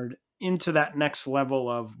fighting hard, into that next level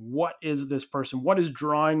of what is this person? What is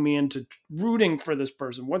drawing me into rooting for this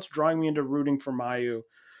person? What's drawing me into rooting for Mayu?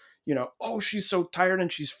 She's so tired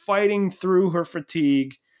and she's fighting through her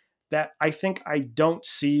fatigue, that I think I don't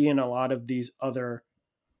see in a lot of these other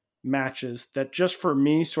matches, that just for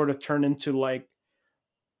me sort of turn into like,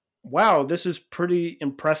 wow, this is pretty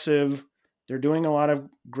impressive. They're doing a lot of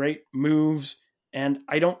great moves and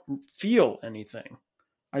I don't feel anything.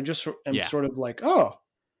 I just am sort of like, oh,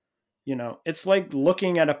 it's like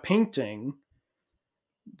looking at a painting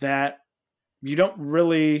that you don't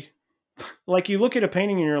really like. You look at a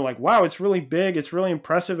painting and you're like, wow, it's really big. It's really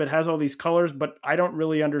impressive. It has all these colors, but I don't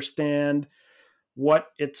really understand what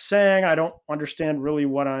it's saying. I don't understand really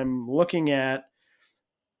what I'm looking at.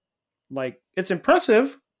 Like, it's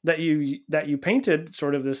impressive that you painted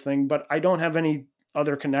sort of this thing, but I don't have any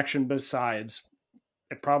other connection besides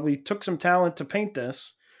it probably took some talent to paint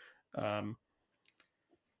this.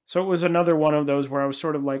 So it was another one of those where I was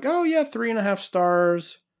sort of like, oh yeah, 3.5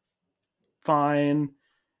 stars. Fine.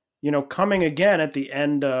 coming again at the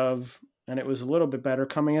end of, and it was a little bit better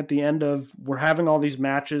coming at the end of, we're having all these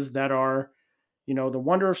matches that are, the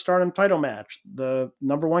Wonder of Stardom title match, the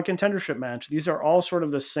number one contendership match. These are all sort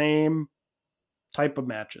of the same type of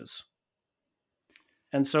matches.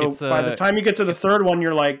 And so by the time you get to the third one,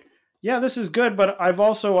 you're like, yeah, this is good, but I've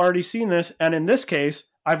also already seen this. And in this case,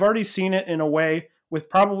 I've already seen it in a way with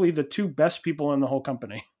probably the two best people in the whole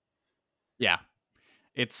company. Yeah.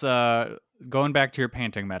 It's going back to your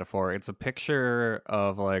painting metaphor. It's a picture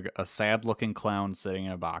of like a sad looking clown sitting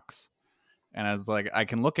in a box. And I was like, I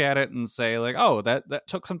can look at it and say like, oh, that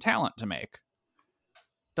took some talent to make.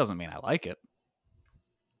 Doesn't mean I like it.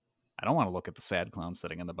 I don't want to look at the sad clown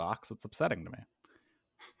sitting in the box. It's upsetting to me.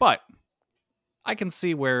 But I can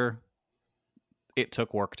see where it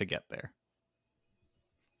took work to get there.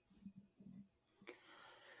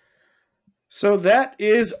 So that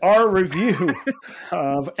is our review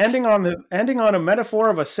of ending on a metaphor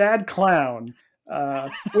of a sad clown,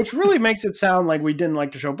 which really makes it sound like we didn't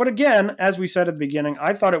like the show. But again, as we said at the beginning,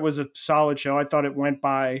 I thought it was a solid show. I thought it went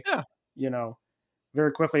by,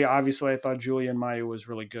 very quickly. Obviously, I thought Julia and Mayu was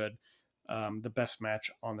really good, the best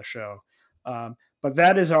match on the show. But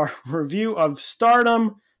that is our review of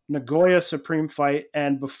Stardom Nagoya Supreme Fight.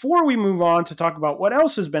 And before we move on to talk about what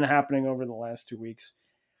else has been happening over the last 2 weeks,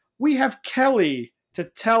 we have Kelly to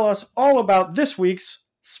tell us all about this week's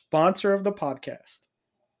sponsor of the podcast.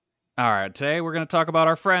 All right, today we're going to talk about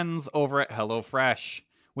our friends over at HelloFresh.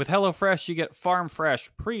 With HelloFresh, you get farm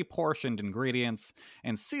fresh, pre-portioned ingredients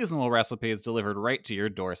and seasonal recipes delivered right to your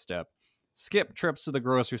doorstep. Skip trips to the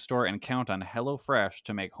grocery store and count on HelloFresh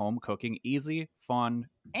to make home cooking easy, fun,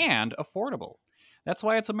 and affordable. That's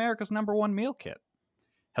why it's America's #1 meal kit.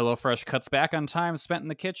 HelloFresh cuts back on time spent in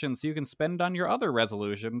the kitchen so you can spend on your other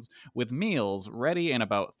resolutions with meals ready in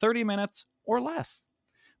about 30 minutes or less.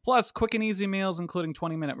 Plus, quick and easy meals including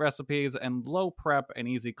 20-minute recipes and low prep and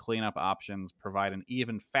easy cleanup options provide an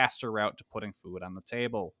even faster route to putting food on the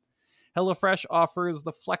table. HelloFresh offers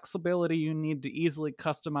the flexibility you need to easily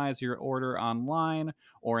customize your order online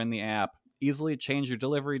or in the app, easily change your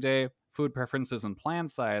delivery day, food preferences and plan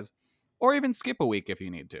size, or even skip a week if you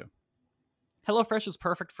need to. HelloFresh is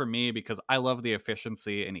perfect for me because I love the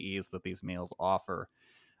efficiency and ease that these meals offer.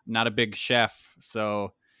 I'm not a big chef,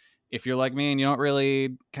 so if you're like me and you don't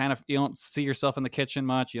really you don't see yourself in the kitchen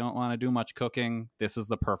much, you don't want to do much cooking, this is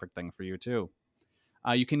the perfect thing for you too.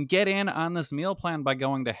 You can get in on this meal plan by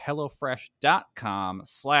going to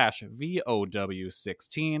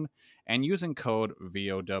HelloFresh.com/VOW16 and using code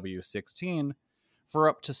VOW16 for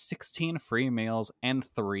up to 16 free meals and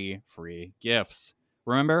 3 free gifts.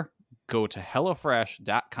 Remember, go to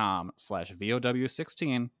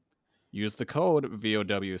HelloFresh.com/VOW16, use the code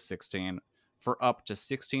VOW16 for up to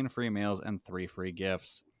 16 free meals and 3 free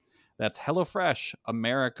gifts. That's HelloFresh,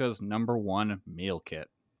 America's #1 meal kit.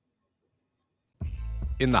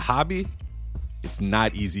 In the hobby, it's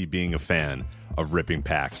not easy being a fan of ripping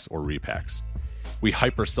packs or repacks. We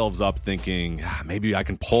hype ourselves up thinking, maybe I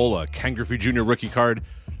can pull a Ken Griffey Jr. rookie card,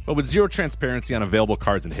 but with zero transparency on available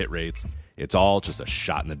cards and hit rates, it's all just a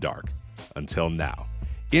shot in the dark. Until now.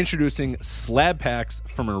 Introducing Slab Packs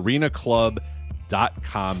from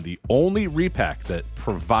ArenaClub.com, the only repack that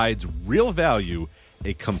provides real value,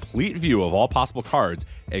 a complete view of all possible cards,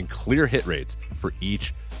 and clear hit rates for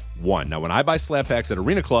each one. Now, when I buy Slab Packs at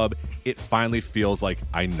Arena Club, it finally feels like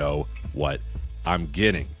I know what I'm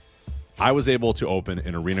getting. I was able to open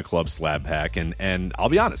an Arena Club Slab Pack, and I'll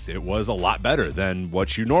be honest, it was a lot better than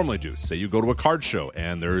what you normally do. Say you go to a card show,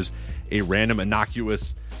 and there's a random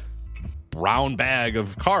innocuous brown bag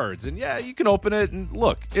of cards, and yeah, you can open it and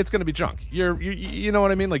look, it's going to be junk. You know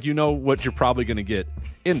what I mean? Like, you know what you're probably going to get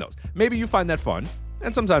in those. Maybe you find that fun,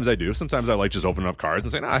 and sometimes I do. Sometimes I like just opening up cards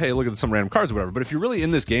and saying, hey, look at some random cards or whatever. But if you're really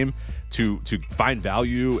in this game to find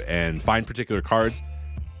value and find particular cards,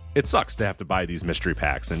 it sucks to have to buy these mystery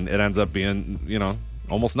packs, and it ends up being,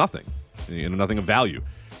 almost nothing, nothing of value.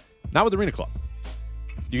 Not with Arena Club.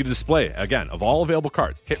 You can display, again, of all available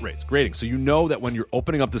cards, hit rates, grading, so you know that when you're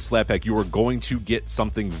opening up the slab pack, you are going to get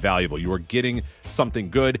something valuable. You are getting something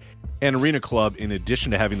good. And Arena Club, in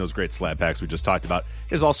addition to having those great slab packs we just talked about,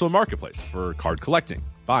 is also a marketplace for card collecting,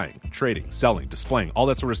 buying, trading, selling, displaying, all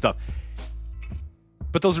that sort of stuff.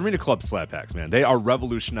 But those Arena Club slab packs, man, they are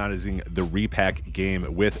revolutionizing the repack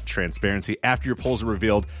game with transparency. After your pulls are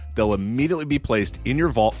revealed, they'll immediately be placed in your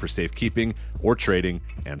vault for safekeeping or trading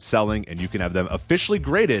and selling, and you can have them officially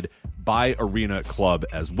graded by Arena Club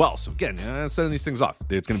as well. So again, sending these things off,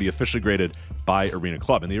 it's going to be officially graded by Arena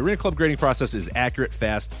Club. And the Arena Club grading process is accurate,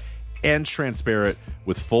 fast, and transparent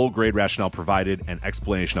with full grade rationale provided and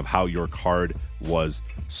explanation of how your card was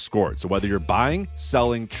scored. So whether you're buying,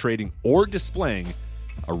 selling, trading, or displaying,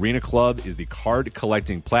 Arena Club is the card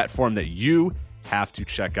collecting platform that you have to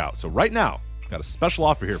check out. So right now, I've got a special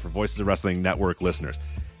offer here for Voices of Wrestling Network listeners.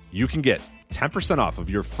 You can get 10% off of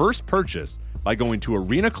your first purchase by going to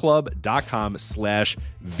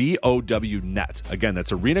arenaclub.com/VOWnet. Again,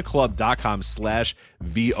 that's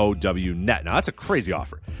arenaclub.com/VOWnet. Now, that's a crazy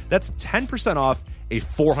offer. That's 10% off a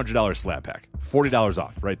 $400 slab pack. $40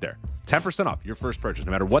 off right there. 10% off your first purchase.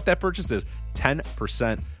 No matter what that purchase is,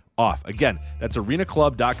 10% off. Again, that's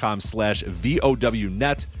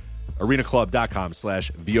arenaclub.com/VOWnet.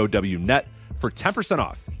 arenaclub.com/VOWnet for 10%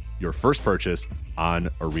 off your first purchase on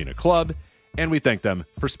Arena Club. And we thank them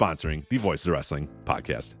for sponsoring the Voices of Wrestling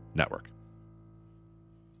Podcast Network.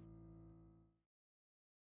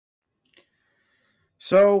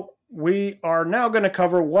 So we are now going to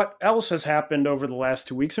cover what else has happened over the last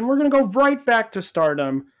 2 weeks, and we're going to go right back to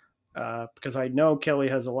Stardom because I know Kelly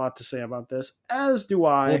has a lot to say about this, as do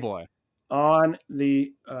I. Oh boy! On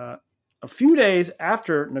the a few days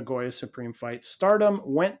after Nagoya Supreme Fight, Stardom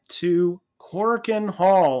went to Korakuen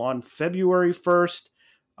Hall on February 1st.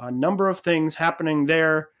 A number of things happening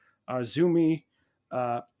there. Zumi,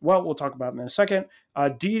 we'll talk about it in a second.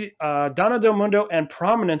 Donna Del Mundo and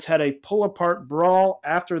Prominence had a pull-apart brawl.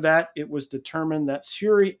 After that, it was determined that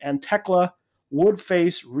Syuri and Tekla would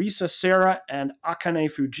face Risa Sera and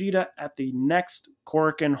Akane Fujita at the next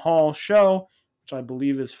Korakuen Hall show, which I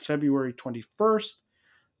believe is February 21st.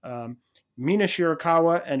 Mina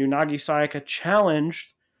Shirakawa and Unagi Sayaka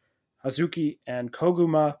challenged Hazuki and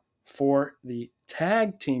Koguma for the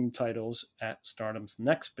tag team titles at Stardom's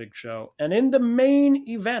next big show. And in the main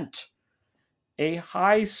event, a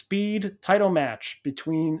high-speed title match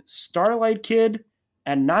between Starlight Kid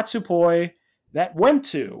and Natsupoi that went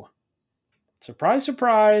to, surprise,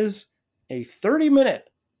 surprise, a 30-minute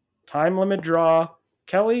time limit draw.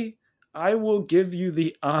 Kelly, I will give you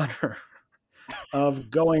the honor of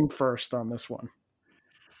going first on this one.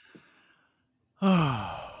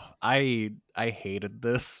 I hated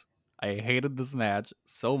this. I hated this match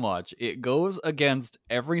so much. It goes against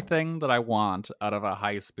everything that I want out of a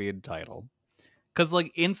high-speed title. Because,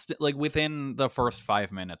 within the first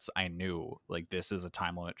 5 minutes, I knew, this is a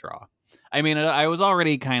time limit draw. I mean, I was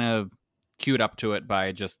already kind of queued up to it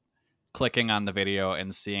by just clicking on the video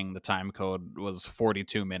and seeing the time code was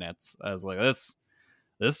 42 minutes. I was like, this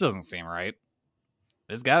doesn't seem right.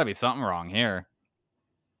 There's got to be something wrong here.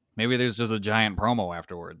 Maybe there's just a giant promo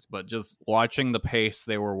afterwards, but just watching the pace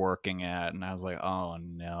they were working at, and I was like, oh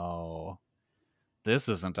no, this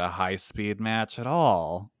isn't a high-speed match at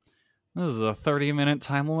all. This is a 30-minute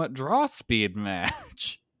time limit draw speed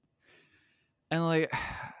match. And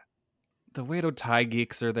the Wado Tai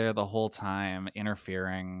geeks are there the whole time,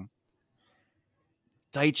 interfering.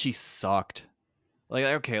 Daichi sucked.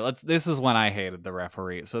 Okay, this is when I hated the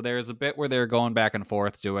referee. So there's a bit where they're going back and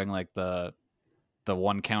forth doing the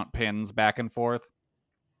one count pins back and forth,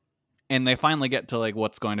 and they finally get to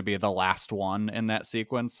what's going to be the last one in that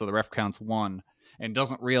sequence. So the ref counts 1 and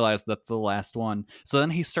doesn't realize that's the last one. So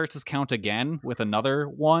then he starts his count again with another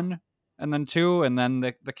 1 and then 2 and then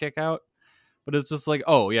the kick out. But it's just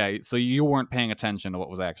oh yeah, so you weren't paying attention to what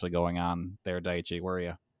was actually going on there, Daichi, were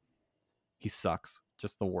you? He sucks.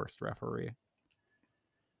 Just the worst referee.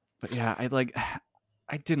 But yeah,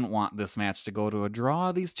 I didn't want this match to go to a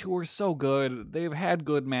draw. These two are so good. They've had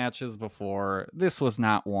good matches before. This was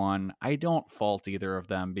not one. I don't fault either of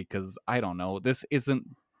them because, I don't know, this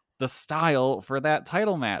isn't the style for that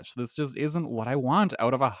title match. This just isn't what I want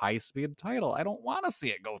out of a high-speed title. I don't want to see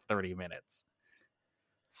it go 30 minutes.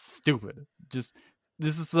 Stupid. Just,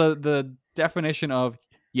 this is the definition of,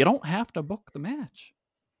 you don't have to book the match.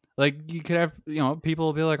 You could have, people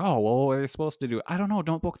will be like, oh, well, what are they supposed to do? I don't know.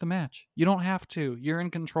 Don't book the match. You don't have to. You're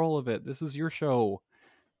in control of it. This is your show.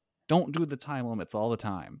 Don't do the time limits all the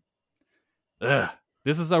time. Ugh.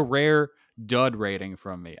 This is a rare dud rating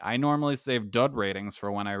from me. I normally save dud ratings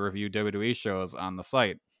for when I review WWE shows on the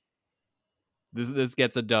site. This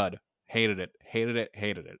gets a dud. Hated it. Hated it.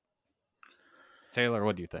 Hated it. Taylor,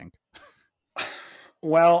 what do you think?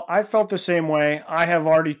 Well, I felt the same way. I have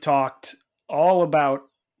already talked all about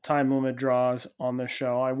time limit draws on the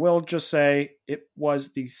show. I will just say it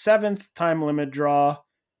was the 7th time limit draw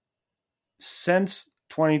since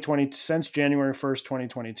 2020, since January 1st,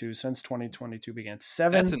 2022, since 2022 began.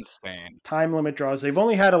 7 That's insane. Time limit draws. They've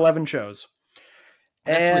only had 11 shows.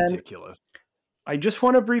 That's ridiculous. I just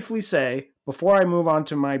want to briefly say, before I move on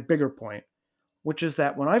to my bigger point, which is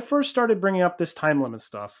that when I first started bringing up this time limit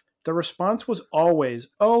stuff, the response was always,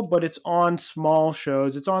 oh, but it's on small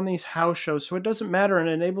shows. It's on these house shows, so it doesn't matter, and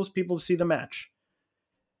it enables people to see the match.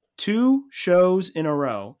 2 shows in a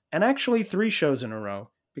row, and actually 3 shows in a row,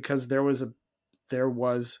 because there was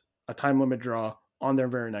a time limit draw on their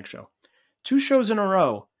very next show. 2 shows in a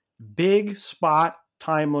row, big spot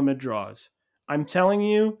time limit draws. I'm telling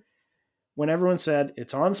you, when everyone said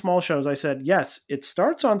it's on small shows, I said, yes, it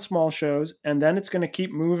starts on small shows, and then it's going to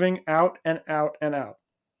keep moving out and out and out.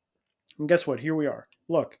 And guess what? Here we are.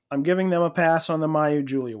 Look, I'm giving them a pass on the Mayu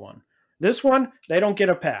Julia one. This one, they don't get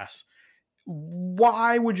a pass.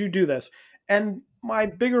 Why would you do this? And my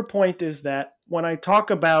bigger point is that when I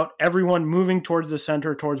talk about everyone moving towards the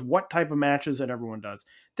center, towards what type of matches that everyone does,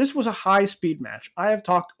 this was a high-speed match. I have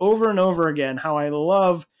talked over and over again how I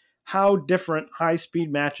love how different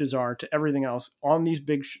high-speed matches are to everything else on these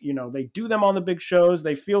big, they do them on the big shows.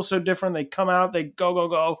 They feel so different. They come out, they go, go,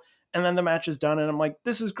 go, and then the match is done. And I'm like,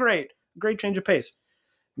 this is great. Great change of pace.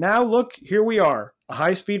 Now, look, here we are. A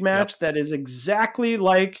high-speed match that is exactly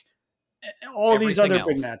like all these other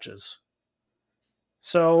big matches.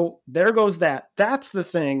 So there goes that. That's the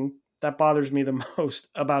thing that bothers me the most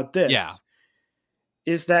about this. Yeah.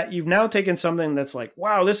 Is that you've now taken something that's like,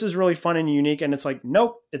 wow, this is really fun and unique. And it's like,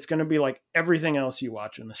 nope, it's going to be like everything else you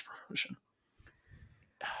watch in this promotion.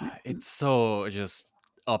 It's so just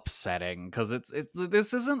upsetting because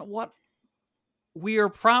this isn't what we are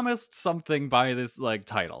promised. Something by this like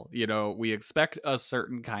title, we expect a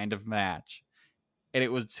certain kind of match and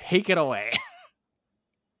it was taken away.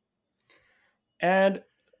 And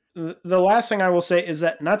the last thing I will say is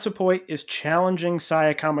that Natsupoi is challenging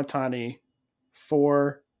Saya Kamatani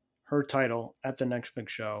for her title at the next big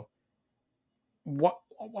show. What?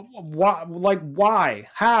 Like, why?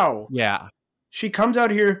 How? Yeah. She comes out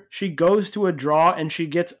here, she goes to a draw, and she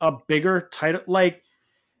gets a bigger title. Like,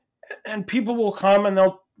 and people will come and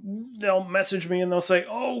they'll message me and they'll say,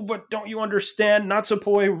 oh, but don't you understand?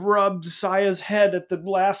 Natsupoi rubbed Saya's head at the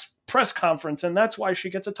last press conference, and that's why she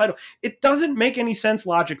gets a title. It doesn't make any sense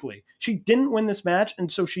logically. She didn't win this match,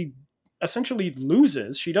 and so she essentially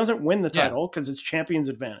loses. She doesn't win the title because it's champion's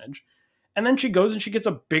advantage. And then she goes and she gets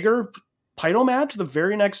a bigger title match the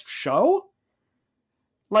very next show.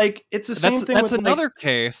 Like, it's the same thing. That's another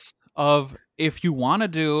case of if you want to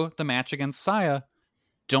do the match against Saya,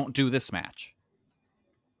 don't do this match.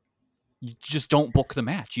 You just don't book the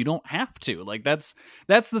match. You don't have to. Like, that's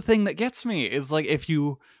the thing that gets me is like, if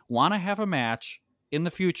you want to have a match in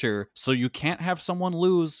the future so you can't have someone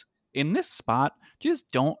lose in this spot,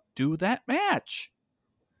 just don't do that match.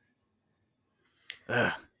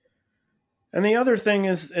 Ugh. And the other thing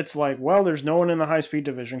is, it's like, well, there's no one in the high-speed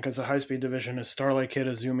division because the high-speed division is Starlight Kid,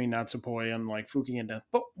 Azumi, Natsupoi, and like Fuki and Death.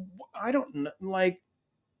 But I don't like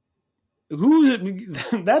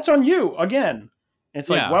that's on you again. It's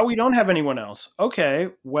like, well, we don't have anyone else. Okay,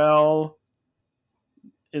 well,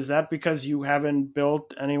 is that because you haven't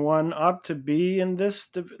built anyone up to be in this?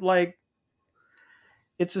 Like,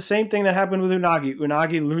 it's the same thing that happened with Unagi.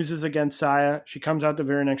 Unagi loses against Saya. She comes out the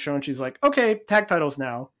very next show and she's like, okay, tag titles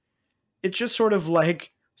now. It's just sort of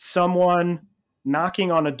like someone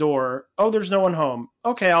knocking on a door. Oh, there's no one home.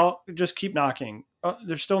 Okay, I'll just keep knocking. Oh,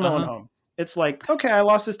 there's still no one home. It's like, okay, I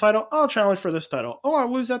lost this title. I'll challenge for this title. Oh,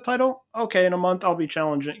 I'll lose that title. Okay, in a month I'll be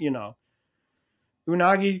challenging,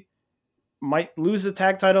 Unagi might lose the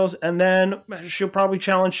tag titles and then she'll probably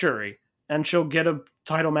challenge Shuri and she'll get a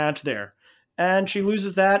title match there. And she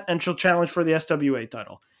loses that and she'll challenge for the SWA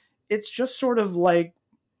title. It's just sort of like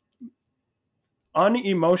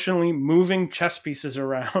unemotionally moving chess pieces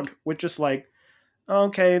around with just like,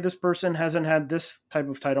 okay, this person hasn't had this type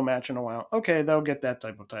of title match in a while. Okay, they'll get that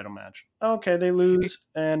type of title match. Okay, they lose,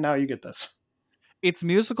 and now you get this. It's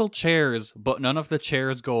musical chairs, but none of the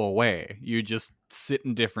chairs go away. You just sit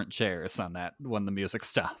in different chairs on that when the music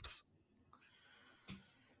stops.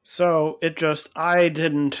 So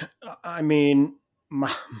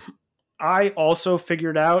I also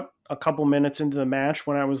figured out a couple minutes into the match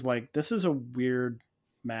when I was like, this is a weird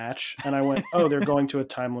match. And I went, oh, they're going to a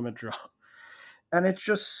time limit draw. And it's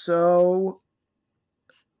just so,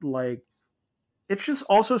 like, it's just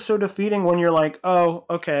also so defeating when you're like, oh,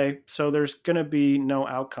 okay, so there's going to be no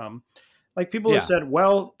outcome. Like, people have said,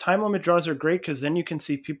 well, time limit draws are great because then you can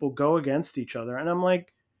see people go against each other. And I'm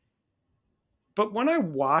like, but when I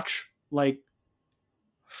watch, like,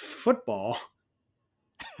 football,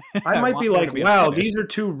 I might be like, wow, these are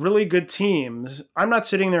two really good teams. I'm not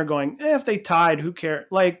sitting there going, if they tied, who cares?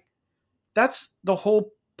 Like, that's the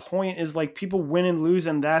whole point is like people win and lose,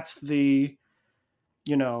 and that's the,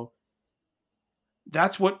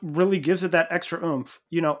 that's what really gives it that extra oomph.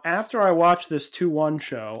 After I watched this 2-1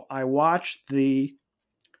 show, I watched the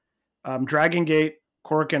Dragon Gate,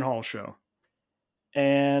 Korakuen Hall show.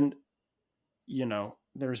 And, you know,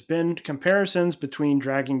 there's been comparisons between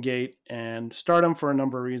Dragon Gate and Stardom for a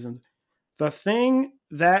number of reasons. The thing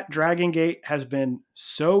that Dragon Gate has been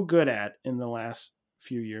so good at in the last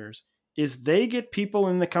few years is they get people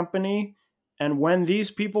in the company, and when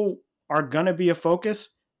these people are going to be a focus,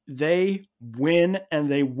 they win,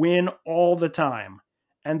 and they win all the time.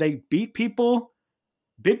 And they beat people,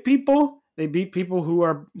 big people. They beat people who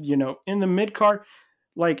are, you know, in the mid card.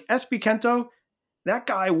 Like SB Kento, that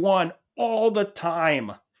guy won all the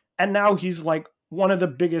time. And now he's like one of the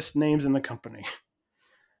biggest names in the company.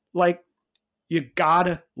 Like, you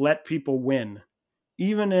gotta let people win.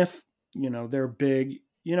 Even if, you know, they're big,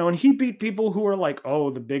 you know, and he beat people who are like, oh,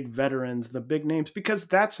 the big veterans, the big names, because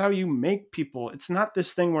that's how you make people. It's not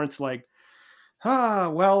this thing where it's like,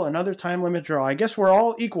 well, another time limit draw. I guess we're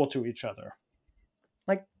all equal to each other.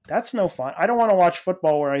 Like, that's no fun. I don't want to watch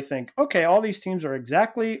football where I think, okay, all these teams are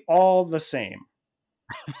exactly all the same.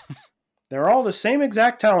 They're all the same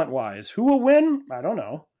exact talent-wise. Who will win? I don't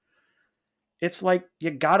know. It's like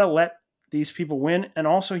you got to let these people win, and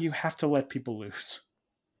also you have to let people lose.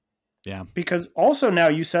 Yeah. Because also now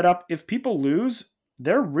you set up, if people lose,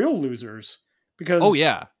 they're real losers. Because, oh,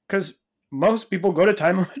 yeah. Because most people go to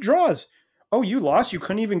time limit draws. Oh, you lost? You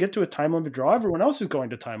couldn't even get to a time limit draw? Everyone else is going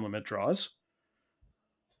to time limit draws.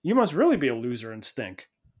 You must really be a loser and stink.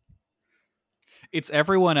 It's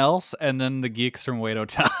everyone else, and then the geeks from Wado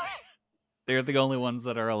Tai. They're the only ones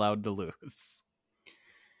that are allowed to lose.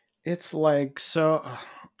 It's like so.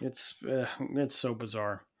 It's so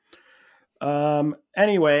bizarre.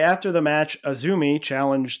 Anyway, after the match, Azumi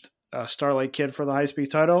challenged Starlight Kid for the high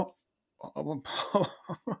speed title.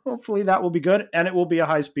 Hopefully that will be good, and it will be a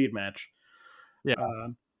high speed match. Yeah.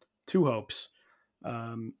 Two hopes.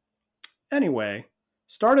 Anyway,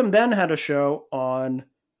 Stardom then had a show on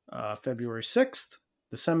February 6th.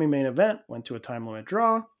 The semi-main event went to a time limit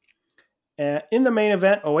draw. In the main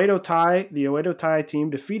event, the Oedo Tai team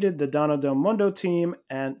defeated the Dano Del Mundo team,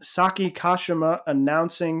 and Saki Kashima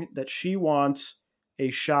announcing that she wants a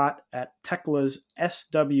shot at Tekla's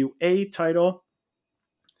SWA title.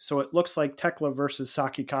 So it looks like Tekla versus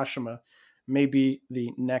Saki Kashima may be the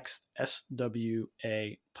next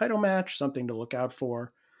SWA title match, something to look out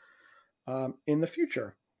for in the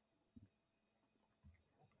future.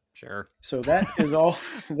 Sure. So that is all.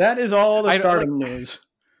 That is all the Stardom news.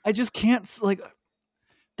 I just can't, like,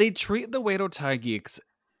 they treat the Wado Tai geeks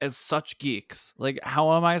as such geeks. Like,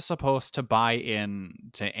 how am I supposed to buy in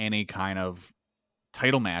to any kind of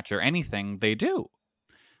title match or anything they do?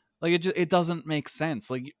 Like, it doesn't make sense.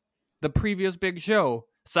 Like, the previous big show,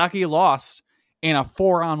 Saki lost in a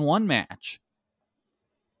 4-on-1 match.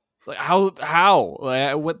 Like, how?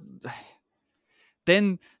 Like, what?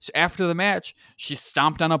 Then, after the match, she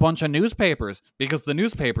stomped on a bunch of newspapers because the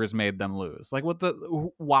newspapers made them lose. Like,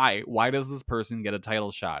 why? Why does this person get a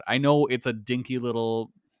title shot? I know it's a dinky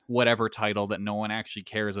little whatever title that no one actually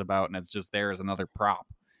cares about, and it's just there as another prop.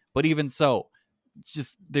 But even so,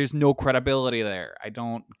 just there's no credibility there. I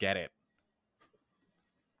don't get it.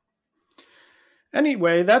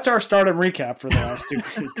 Anyway, that's our Stardom recap for the last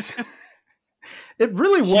 2 weeks. It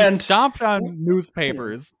really went. She stomped on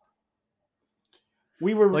newspapers.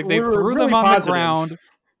 We were like, they we were threw really them on positive. the ground.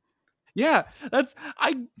 Yeah,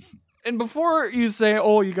 and before you say,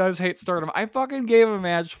 oh, you guys hate Stardom, I fucking gave a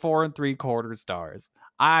match 4 3/4 stars.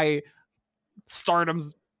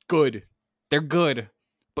 Stardom's good. They're good,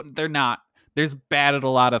 but they're not. There's bad at a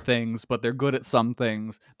lot of things, but they're good at some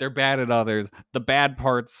things. They're bad at others. The bad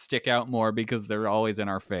parts stick out more because they're always in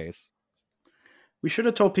our face. We should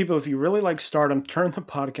have told people, if you really like Stardom, turn the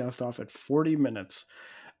podcast off at 40 minutes.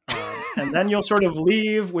 And then you'll sort of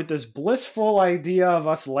leave with this blissful idea of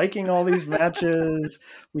us liking all these matches.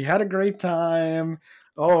 We had a great time.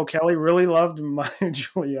 Oh, Kelly really loved my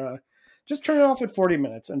Julia. Just turn it off at 40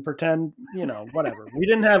 minutes and pretend, whatever. We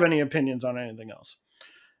didn't have any opinions on anything else.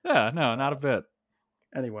 Yeah, no, not a bit.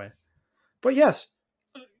 Anyway. But yes,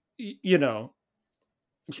 yeah.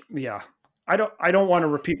 I don't want to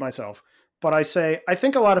repeat myself, but I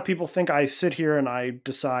think a lot of people think I sit here and I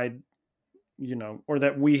decide, or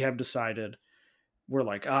that we have decided we're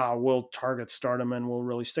like, we'll target Stardom and we'll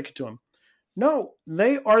really stick it to them. No,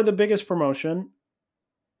 they are the biggest promotion.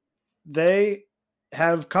 They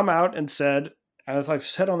have come out and said, as I've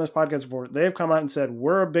said on this podcast before, they have come out and said,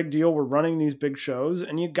 we're a big deal. We're running these big shows,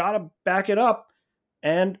 and you got to back it up.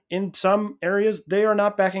 And in some areas, they are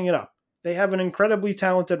not backing it up. They have an incredibly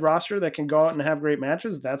talented roster that can go out and have great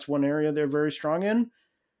matches. That's one area they're very strong in.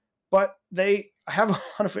 But they have a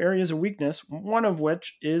lot of areas of weakness, one of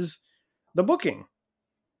which is the booking.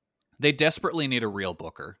 They desperately need a real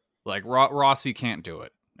booker. Like Rossi can't do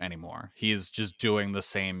it anymore. He's just doing the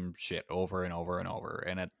same shit over and over and over,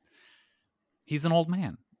 and he's an old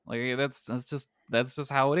man. Like that's just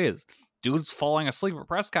how it is. Dude's falling asleep at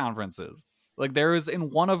press conferences. Like there is in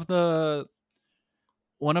one of the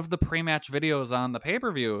pre-match videos on the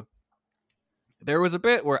pay-per-view, there was a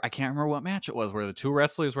bit where I can't remember what match it was, where the two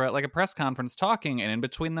wrestlers were at like a press conference talking, and in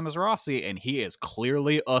between them is Rossi, and he is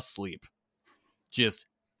clearly asleep, just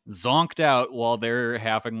zonked out while they're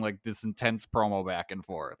having like this intense promo back and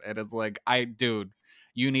forth. And it's like, dude,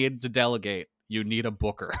 you need to delegate. You need a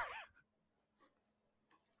booker.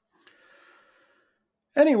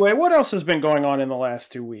 Anyway, what else has been going on in the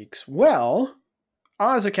last 2 weeks? Well,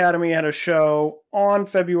 Oz Academy had a show on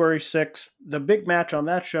February 6th. The big match on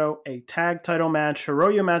that show, a tag title match.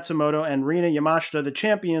 Hiroya Matsumoto and Rina Yamashita, the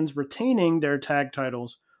champions, retaining their tag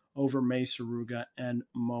titles over Mei Suruga and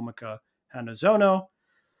Momika Hanazono.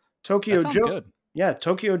 Tokyo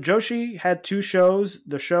Joshi had 2 shows.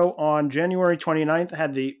 The show on January 29th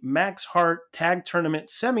had the Max Heart Tag Tournament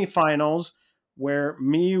semifinals, where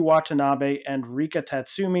Miyu Watanabe and Rika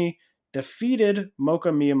Tatsumi defeated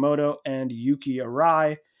Moka Miyamoto and Yuki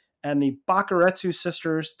Arai, and the Bakuretsu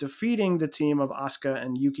sisters defeating the team of Asuka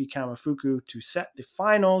and Yuki Kamifuku to set the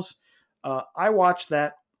finals. I watched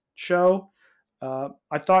that show.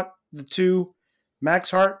 I thought the 2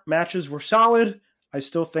 Max Heart matches were solid. I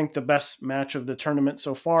still think the best match of the tournament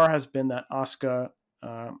so far has been that Asuka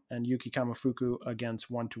and Yuki Kamifuku against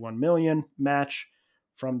 1-1 Million match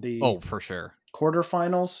from the for sure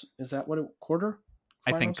quarterfinals. Is that what quarter?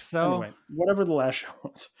 I think so. Anyway, whatever the last show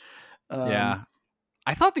was. Yeah.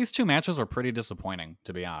 I thought these 2 matches were pretty disappointing,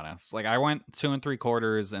 to be honest. Like I went 2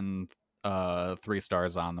 3/4 and 3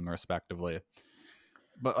 stars on them respectively.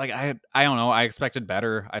 But like I don't know, I expected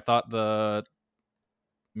better. I thought the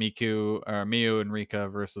Miyu and Rika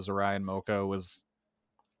versus Arai and Moka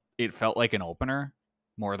it felt like an opener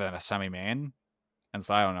more than a semi-main. And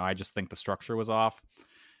so I don't know, I just think the structure was off.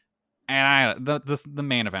 And the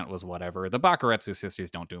main event was whatever. The Bakuretsu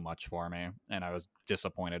sisters don't do much for me, and I was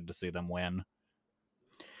disappointed to see them win.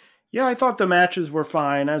 Yeah, I thought the matches were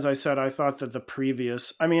fine. As I said, I thought that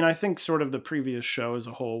I think sort of the previous show as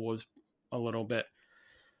a whole was a little bit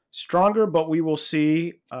stronger, but we will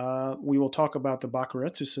see. We will talk about the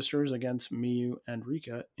Bakuretsu sisters against Miyu and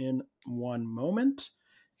Rika in one moment.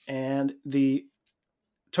 And the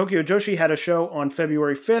Tokyo Joshi had a show on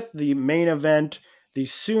February 5th, the main event. The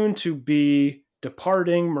soon-to-be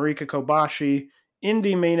departing Marika Kobashi in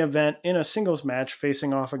the main event in a singles match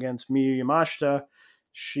facing off against Miyu Yamashita.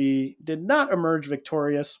 She did not emerge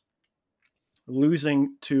victorious,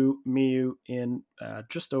 losing to Miyu in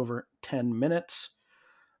just over 10 minutes.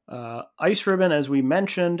 Ice Ribbon, as we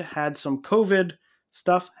mentioned, had some COVID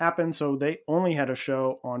stuff happen, so they only had a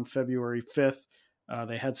show on February 5th.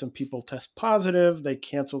 They had some people test positive. They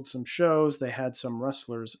canceled some shows. They had some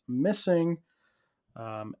wrestlers missing.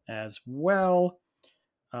 As well.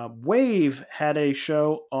 Wave had a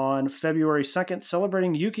show on February 2nd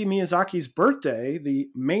celebrating Yuki Miyazaki's birthday. The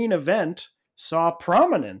main event saw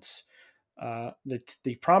Prominence.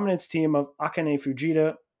 The Prominence team of Akane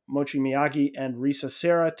Fujita, Mochi Miyagi, and Risa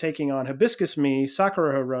Sera taking on Hibiscus Me,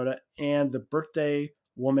 Sakura Hirota, and the birthday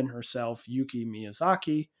woman herself, Yuki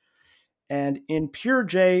Miyazaki. And in Pure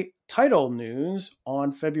J title news,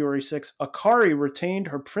 on February 6th, Akari retained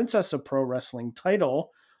her Princess of Pro Wrestling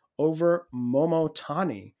title over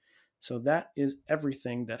Momotani. So that is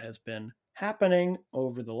everything that has been happening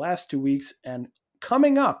over the last 2 weeks. And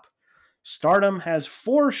coming up, Stardom has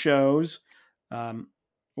 4 shows,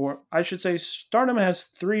 or I should say Stardom has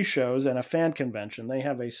 3 shows and a fan convention. They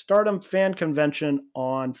have a Stardom fan convention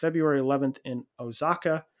on February 11th in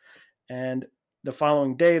Osaka, and the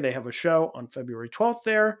following day, they have a show on February 12th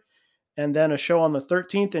there, and then a show on the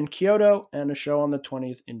 13th in Kyoto, and a show on the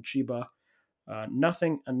 20th in Chiba.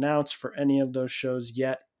 Nothing announced for any of those shows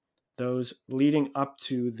yet. Those leading up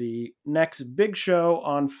to the next big show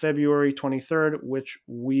on February 23rd, which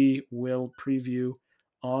we will preview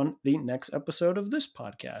on the next episode of this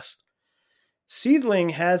podcast. Seedling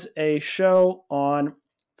has a show on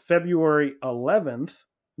February 11th.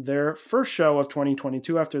 Their first show of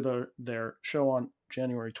 2022 after their show on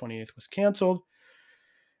January 28th was canceled.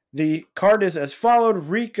 The card is as followed.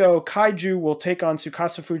 Riko Kaiju will take on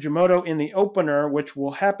Tsukasa Fujimoto in the opener, which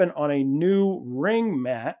will happen on a new ring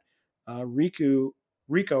mat. Riko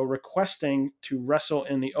requesting to wrestle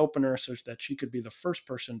in the opener so that she could be the first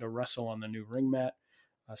person to wrestle on the new ring mat.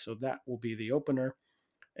 So that will be the opener.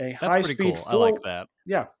 That's pretty cool. I like that.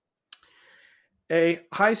 Yeah. A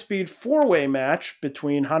high-speed 4-way match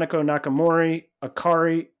between Hanako Nakamori,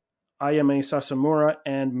 Akari, Ayame Sasamura,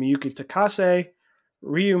 and Miyuki Takase.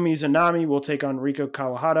 Ryu Mizunami will take on Riko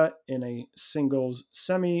Kawahara in a singles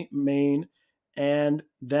semi-main. And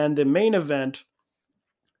then the main event,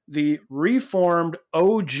 the reformed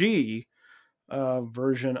OG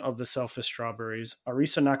version of the Selfish Strawberries,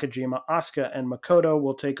 Arisa Nakajima, Asuka, and Makoto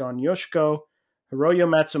will take on Yoshiko, Hiroyo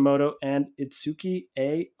Matsumoto, and Itsuki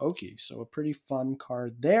Aoki. So a pretty fun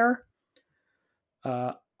card there.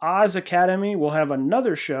 Oz Academy will have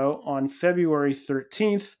another show on February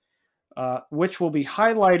 13th, which will be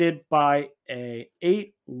highlighted by a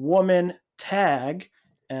 8-woman tag.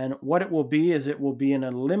 And what it will be is it will be an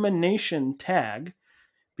elimination tag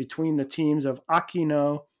between the teams of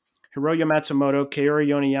Akino, Hiroyo Matsumoto, Kaori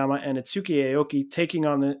Yoneyama, and Itsuki Aoki, taking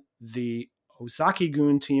on the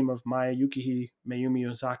Ozaki-gun team of Maya Yukihi, Mayumi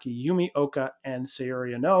Ozaki, Yumi Oka, and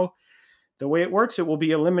Sayori Ano. The way it works, it will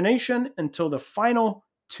be elimination until the final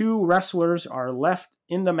 2 wrestlers are left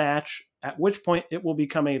in the match, at which point it will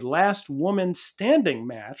become a last woman standing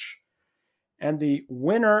match, and the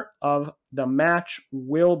winner of the match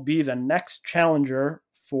will be the next challenger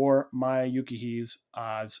for Maya Yukihi's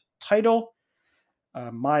Oz title.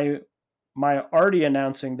 Maya already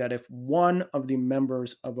announcing that if one of the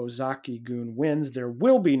members of Ozaki-gun wins, there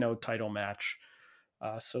will be no title match.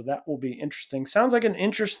 So that will be interesting. Sounds like an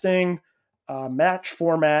interesting match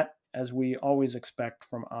format, as we always expect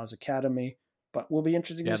from Oz Academy, but will be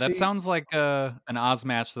interesting to see. Yeah, that sounds like an Oz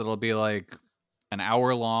match that'll be like an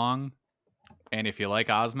hour long. And if you like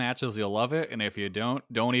Oz matches, you'll love it. And if you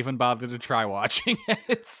don't even bother to try watching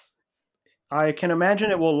it. I can imagine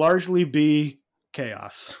it will largely be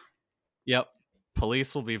chaos. Yep.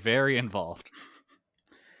 Police will be very involved.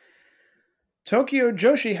 Tokyo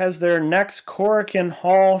Joshi has their next Korakuen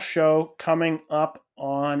Hall show coming up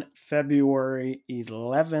on February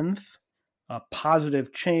 11th.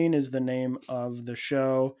 Positive Chain is the name of the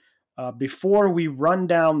show. Before we run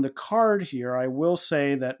down the card here, I will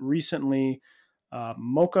say that recently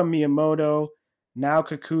Moka Miyamoto, Nao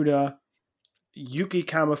Kakuta, Yuki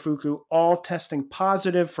Kamifuku all testing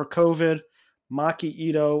positive for COVID. Maki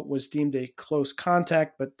Ito was deemed a close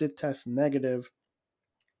contact but did test negative.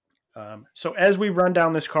 So as we run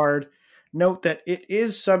down this card, note that it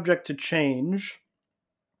is subject to change.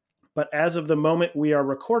 But as of the moment we are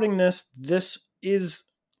recording this, this is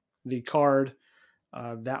the card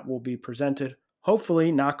that will be presented.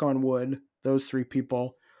 Hopefully, knock on wood, those 3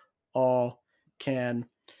 people all can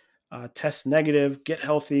test negative, get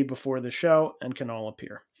healthy before the show, and can all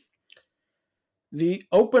appear. The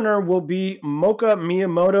opener will be Moka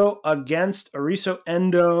Miyamoto against Ariso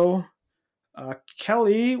Endo.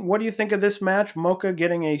 Kelly, what do you think of this match? Moka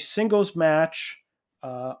getting a singles match.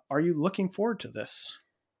 Are you looking forward to this?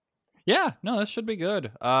 Yeah, no, this should be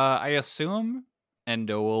good. I assume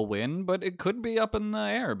Endo will win, but it could be up in the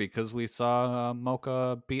air because we saw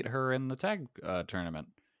Moka beat her in the tag tournament.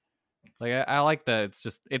 Like I like that.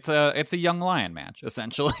 It's a young lion match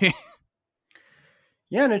essentially.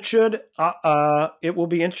 Yeah, and it should. It will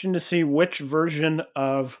be interesting to see which version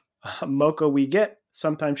of Moka we get.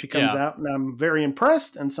 Sometimes she comes out and I'm very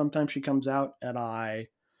impressed, and sometimes she comes out and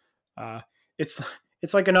it's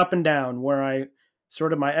like an up and down where I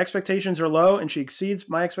sort of my expectations are low and she exceeds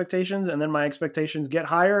my expectations, and then my expectations get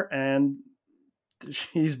higher and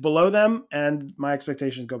she's below them and my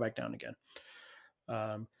expectations go back down again.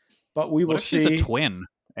 But we will see. She's a twin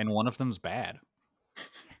and one of them's bad.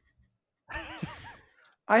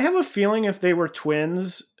 I have a feeling if they were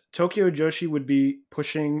twins, Tokyo Joshi would be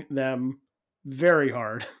pushing them very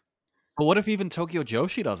hard. But what if even Tokyo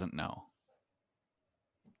Joshi doesn't know?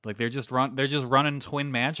 Like they're just running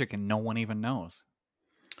twin magic and no one even knows.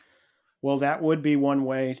 Well, that would be one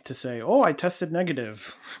way to say, "Oh, I tested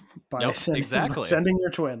negative," by sending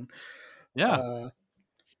your twin. Yeah,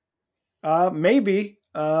 maybe.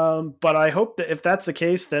 But I hope that if that's the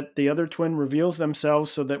case, that the other twin reveals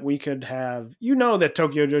themselves so that we could have, that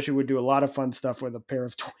Tokyo Joshi would do a lot of fun stuff with a pair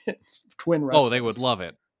of twin wrestlers. Oh, they would love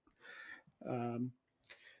it.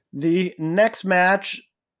 The next match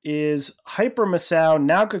is Hyper Masao,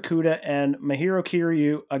 Nao Kakuta, and Mahiro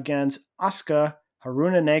Kiryu against Asuka,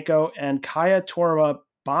 Haruna Neko, and Kaya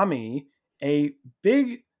Toribami. A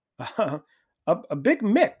big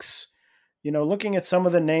mix. Looking at some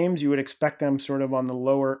of the names, you would expect them sort of on the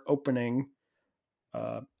lower opening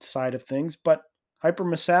side of things. But Hyper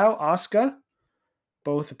Masao, Asuka,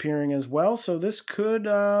 both appearing as well. So this could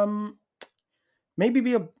maybe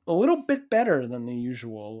be a little bit better than the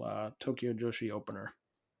usual Tokyo Joshi opener.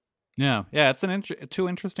 Yeah, it's two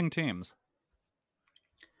interesting teams.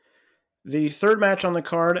 The third match on the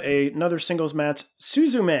card, another singles match,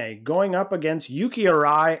 Suzume going up against Yuki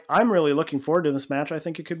Arai. I'm really looking forward to this match. I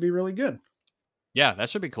think it could be really good. Yeah, that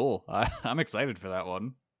should be cool. I'm excited for that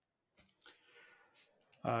one.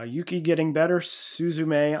 Yuki getting better.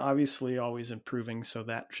 Suzume obviously always improving, so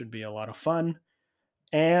that should be a lot of fun.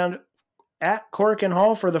 And at Korakuen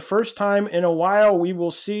Hall, for the first time in a while, we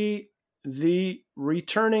will see the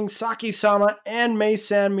returning Saki-sama and Mei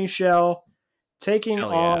San Michel taking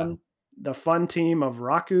on the fun team of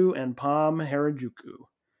Raku and Palm Harajuku.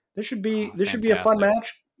 This should be a fun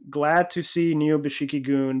match. Glad to see Neo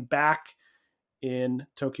Bishiki-gun back in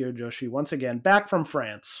Tokyo Joshi once again, back from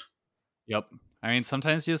France. Yep. I mean,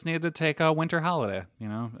 sometimes you just need to take a winter holiday,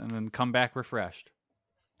 and then come back refreshed.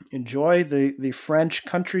 Enjoy the French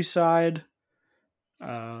countryside.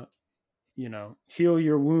 Heal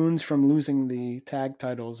your wounds from losing the tag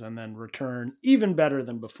titles and then return even better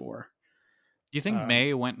than before. Do you think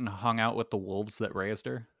May went and hung out with the wolves that raised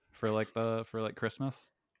her for Christmas?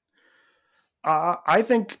 I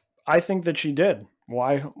think that she did.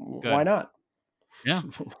 Why not? Yeah.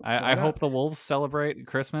 I hope the wolves celebrate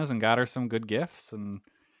Christmas and got her some good gifts, and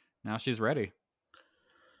now she's ready.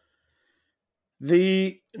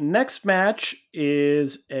 The next match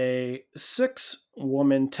is a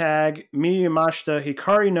 6-woman tag. Miyu Yamashita,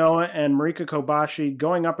 Hikari Noa, and Marika Kobashi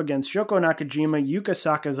going up against Shoko Nakajima, Yuka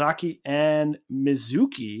Sakazaki, and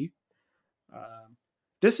Mizuki.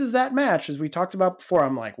 This is that match, as we talked about before.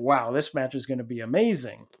 I'm like, wow, this match is going to be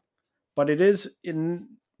amazing. But it is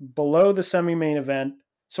below the semi-main event.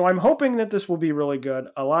 So I'm hoping that this will be really good.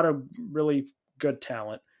 A lot of really good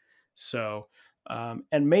talent. So,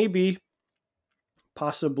 and maybe...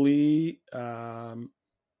 possibly, do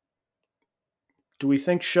we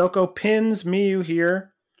think Shoko pins Miyu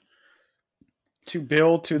here to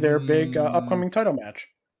build to their big upcoming title match?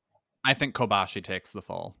 I think Kobashi takes the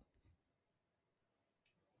fall.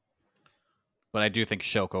 But I do think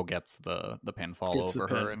Shoko gets the pinfall over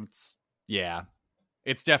her. And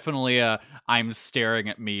it's definitely I'm staring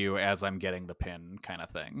at Miyu as I'm getting the pin kind of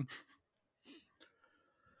thing.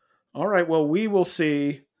 All right, well, we will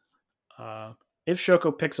see if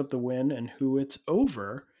Shoko picks up the win and who it's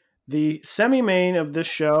over. The semi-main of this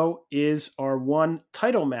show is our one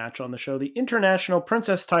title match on the show, the International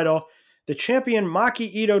Princess title. The champion Maki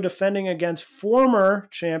Ito defending against former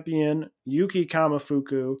champion Yuki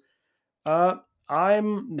Kamifuku.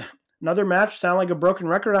 Another match, sound like a broken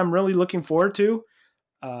record, I'm really looking forward to.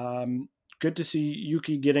 Good to see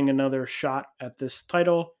Yuki getting another shot at this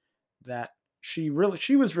title. That she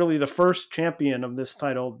was really the first champion of this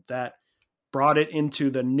title that brought it into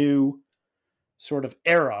the new sort of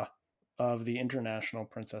era of the International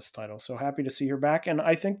Princess title. So happy to see her back, and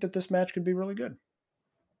I think that this match could be really good.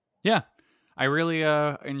 Yeah, I really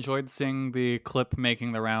enjoyed seeing the clip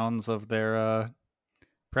making the rounds of their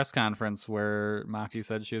press conference where Maki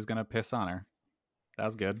said she was going to piss on her. That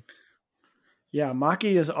was good. Yeah,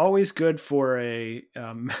 Maki is always good for a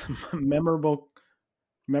memorable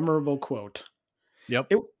quote.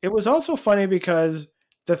 Yep. It was also funny because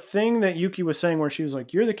the thing that Yuki was saying where she was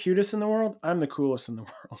like, "You're the cutest in the world. I'm the coolest in the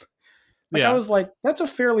world." I was like, that's a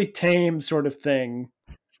fairly tame sort of thing.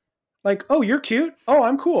 Like, oh, you're cute. Oh,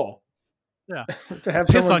 I'm cool. Yeah. To have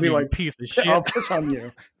piss someone on be you, like, piece of shit. I'll piss on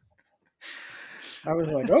you. I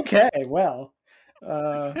was like, okay, well,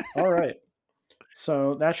 all right.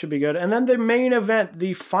 So that should be good. And then the main event,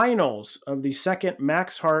 the finals of the second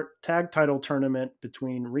Max Heart tag title tournament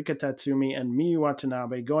between Rika Tatsumi and Miyu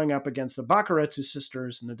Watanabe going up against the Bakuretsu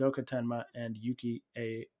sisters, Nodoka Tenma and Yuki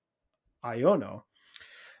Aono.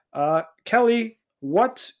 Kelly,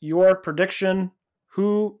 what's your prediction?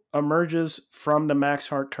 Who emerges from the Max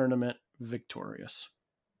Heart tournament victorious?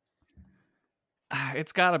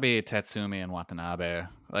 It's got to be Tatsumi and Watanabe.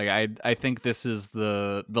 Like I think this is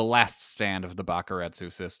the last stand of the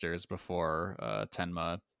Bakuretsu sisters before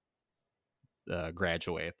Tenma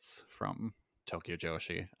graduates from Tokyo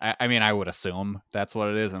Joshi. I mean, I would assume that's what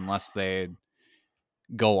it is, unless they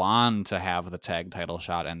go on to have the tag title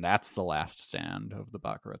shot, and that's the last stand of the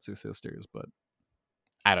Bakuretsu sisters. But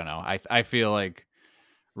I don't know. I feel like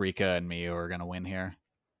Rika and Miyu are going to win here.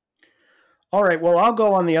 All right, well, I'll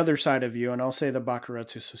go on the other side of you, and I'll say the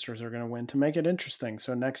Bakuretsu sisters are going to win to make it interesting.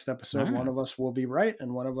 So next episode, one of us will be right,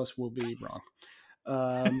 and one of us will be wrong.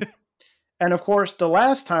 And of course, the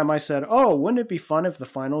last time I said, oh, wouldn't it be fun if the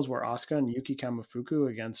finals were Asuka and Yuki Kamifuku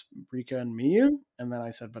against Rika and Miyu? And then I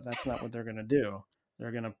said, but that's not what they're going to do.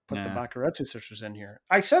 They're going to put the Bakuretsu sisters in here.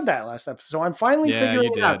 I said that last episode, so I'm finally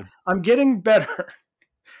figuring it out. I'm getting better.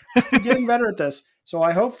 I'm getting better at this. So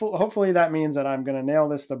I hopefully that means that I'm going to nail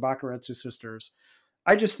this, the Bakuretsu sisters.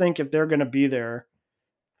 I just think if they're going to be there,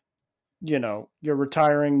 you're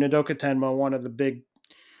retiring Nodoka Tenma, one of the big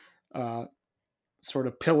sort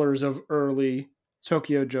of pillars of early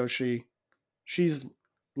Tokyo Joshi. she's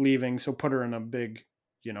leaving, so put her in a big,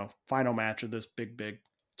 final match of this big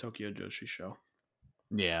Tokyo Joshi show.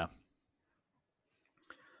 Yeah.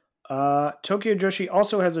 Tokyo Joshi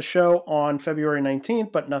also has a show on February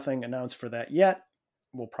 19th, but nothing announced for that yet.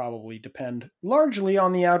 Will probably depend largely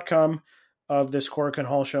on the outcome of this Korakuen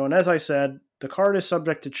Hall show. And as I said, the card is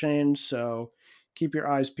subject to change, so keep your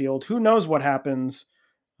eyes peeled. Who knows what happens?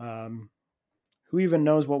 Who even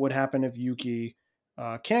knows what would happen if Yuki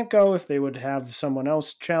can't go, if they would have someone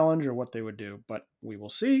else challenge, or what they would do. But we will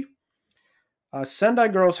see. Sendai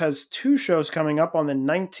Girls has 2 shows coming up on the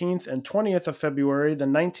 19th and 20th of February. The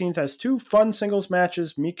 19th has 2 fun singles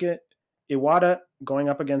matches, Mika Iwata going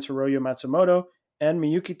up against Hiroyo Matsumoto, and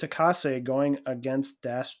Miyuki Takase going against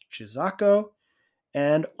Dash Chizako.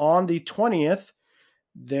 And on the 20th,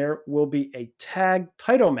 there will be a tag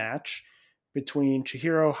title match between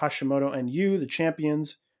Chihiro Hashimoto and Yu, the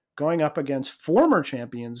champions, going up against former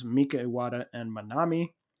champions Mika Iwata and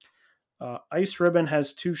Manami. Ice Ribbon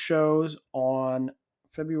has 2 shows on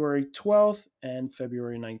February 12th and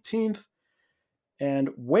February 19th. And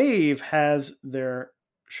Wave has their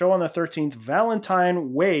show on the 13th,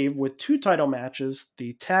 Valentine Wave, with 2 title matches.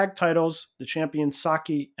 The tag titles, the champions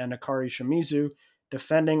Saki and Akari Shimizu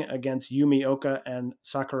defending against Yumi Oka and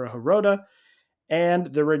Sakura Hirota.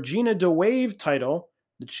 And the Regina de Wave title,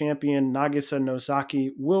 the champion Nagisa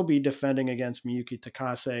Nozaki will be defending against Miyuki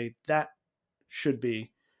Takase. That should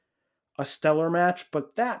be a stellar match,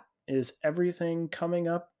 but that is everything coming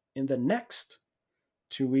up in the next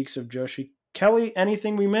 2 weeks of Joshi. Kelly,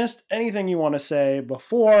 anything we missed? Anything you want to say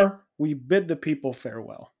before we bid the people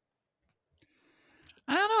farewell?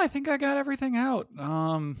 I don't know. I think I got everything out.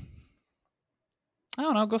 I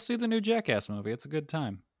don't know. Go see the new Jackass movie. It's a good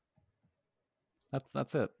time.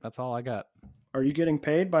 That's it. That's all I got. Are you getting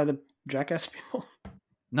paid by the Jackass people?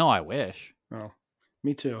 No, I wish. Oh,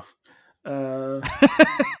 me too. I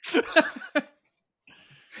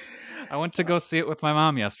went to go see it with my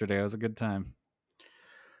mom yesterday. It was a good time.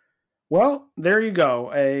 Well, there you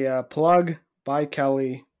go. A plug by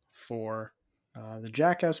Kelly for the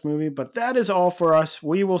Jackass movie. But that is all for us.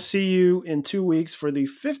 We will see you in 2 weeks for the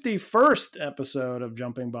 51st episode of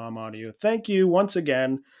Jumping Bomb Audio. Thank you once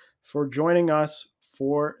again for joining us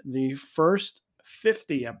for the first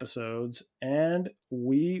 50 episodes. And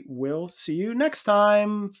we will see you next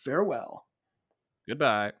time. Farewell.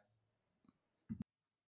 Goodbye.